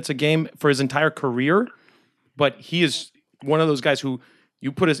 15 minutes a game for his entire career, but he is one of those guys who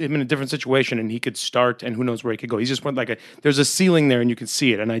you put him in a different situation and he could start and who knows where he could go. He's just one there's a ceiling there and you can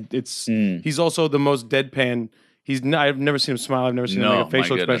see it. And he's also the most deadpan. I've never seen him smile. I've never seen him No, make a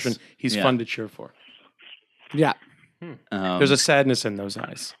facial my goodness. expression. He's Yeah. fun to cheer for. Yeah. There's a sadness in those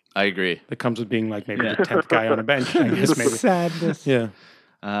eyes I agree. that comes with being like maybe the 10th guy on a bench. I guess maybe. Sadness. Yeah.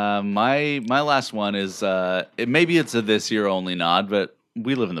 My last one is maybe it's a this year only nod, but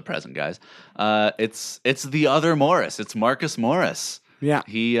we live in the present, guys. It's the other Morris. It's Marcus Morris. Yeah.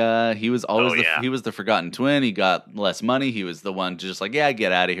 He was always Oh, yeah. he was the forgotten twin. He got less money. He was the one to just like, yeah,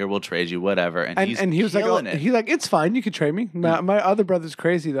 get out of here. We'll trade you, whatever. And he was like, killing it. he's like, it's fine. You could trade me. My other brother's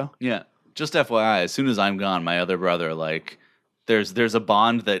crazy though. Yeah. Just FYI, as soon as I'm gone, my other brother, like, there's a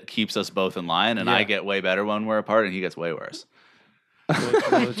bond that keeps us both in line, and I get way better when we're apart, and he gets way worse.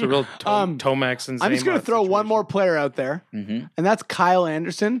 It's a real Tomax and I'm just going to throw one more player out there, and that's Kyle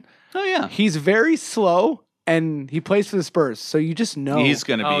Anderson. Oh yeah, He's very slow, and he plays for the Spurs, so you just know he's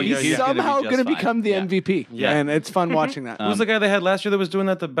gonna be. Oh, yeah, he's yeah. somehow going to become the MVP. Yeah. And it's fun watching that. Who's the guy they had last year that was doing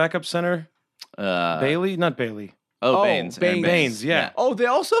that? The backup center, Uh, Bailey, not Bailey. Oh, Baines. Aaron Baines, yeah. Oh, they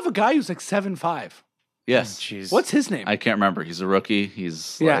also have a guy who's like 7'5". Yes. Jeez. What's his name? I can't remember. He's a rookie.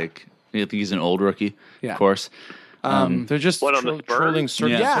 He's Yeah. I think he's an old rookie. Yeah. Of course. They're just What, on the Spurs? trolling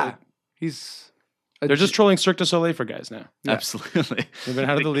Cirque. Yeah. du yeah, Soleil. he's. They're just trolling Cirque du Soleil for guys now. Absolutely. They've been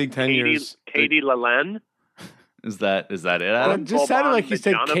out of the league 10 years. Katie Lalenne. Is that it, It Adam? just sounded Boban like he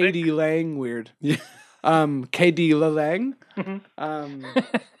said Bogdanovic? Katie Lang weird. Yeah. KD Lalang.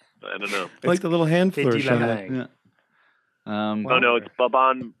 I don't know. I like the little hand flourish on that. Lang. Oh no, it's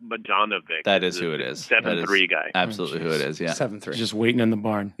Boban Bogdanovic. That is who it is. That is 7'3" guy. Absolutely who it is. Yeah. 7'3". Just waiting in the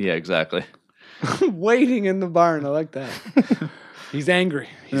barn. Yeah. Exactly. Waiting in the barn. I like that. He's angry.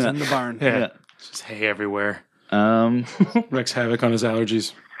 He's in the barn. Yeah. Just hay everywhere. Um. Wreaks havoc on his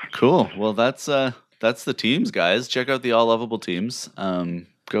allergies. Cool. Well, that's the teams, guys. Check out the all lovable teams.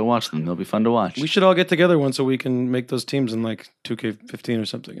 Go watch them. They'll be fun to watch. We should all get together once so we can make those teams in like 2K15 or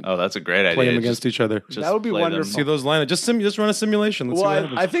something. And Oh, that's a great idea. play them Just- against each other. just That would be play them. wonderful. See those lineups. Just run a simulation. Let's Well, see what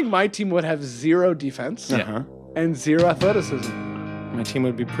I happens. think my team would have 0 defense Uh-huh. and 0 athleticism. My team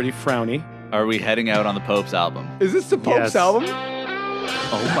would be pretty frowny. Are we heading out on the Pope's album? Is this the Pope's Yes. album?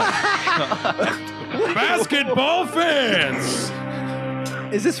 Oh my! Basketball fans!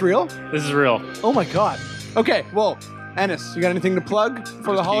 Is this real? This is real. Oh my god. Okay, well, Ennis, you got anything to plug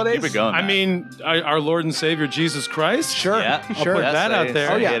for the holidays? Keep it going. I man. mean, our Lord and Savior Jesus Christ. Sure. Yeah, Sure. put that out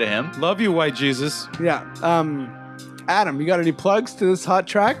there. Oh, yeah. Hey to him. Love you, white Jesus. Yeah. Adam, you got any plugs to this hot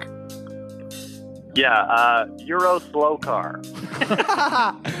track? Yeah, Euro slow car.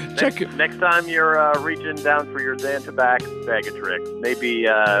 Check it. Next time you're reaching down for your Xantabac bag of tricks,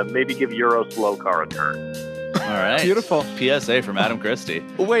 maybe give Euro slow car a turn. All right. Beautiful. PSA from Adam Christie.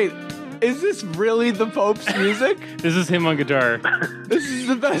 Wait, is this really the Pope's music? This is him on guitar. This is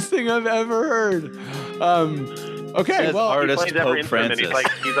the best thing I've ever heard. Okay, As well, He artist plays every Pope instrument.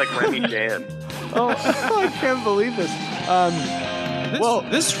 Francis. He's like Remy Chan. oh, I can't believe this.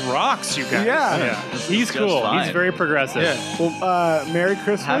 This rocks, you guys. Yeah. He's just cool. fine. He's very progressive. Yeah. Well, Merry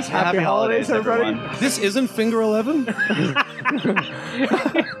Christmas, Happy Holidays, everybody. everyone. This isn't Finger 11?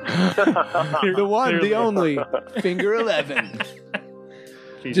 The one, the only, Finger 11.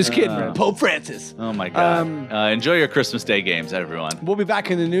 Just kidding, Pope Francis. Oh my God. Enjoy your Christmas Day games, everyone. We'll be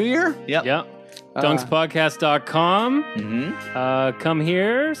back in the new year. Yep. Yeah. Dunkspodcast.com. Mm-hmm. Come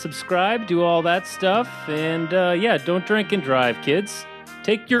here, subscribe, do all that stuff. And don't drink and drive, kids.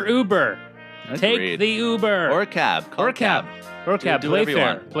 Take your Uber. Take Agreed. the Uber. Or a cab. Call Or a cab. Or a cab. do whatever you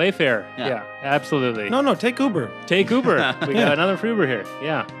Playfair. want. Playfair. Yeah. Yeah, absolutely. No, take Uber. Take Uber. We got another for Uber here.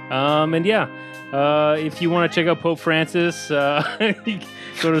 Yeah. If you want to check out Pope Francis, go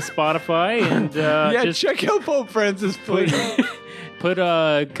to Spotify and just check out Pope Francis, please. put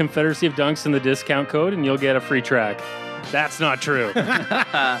Confederacy of Dunks in the discount code and you'll get a free track. That's not true.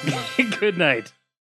 Good night.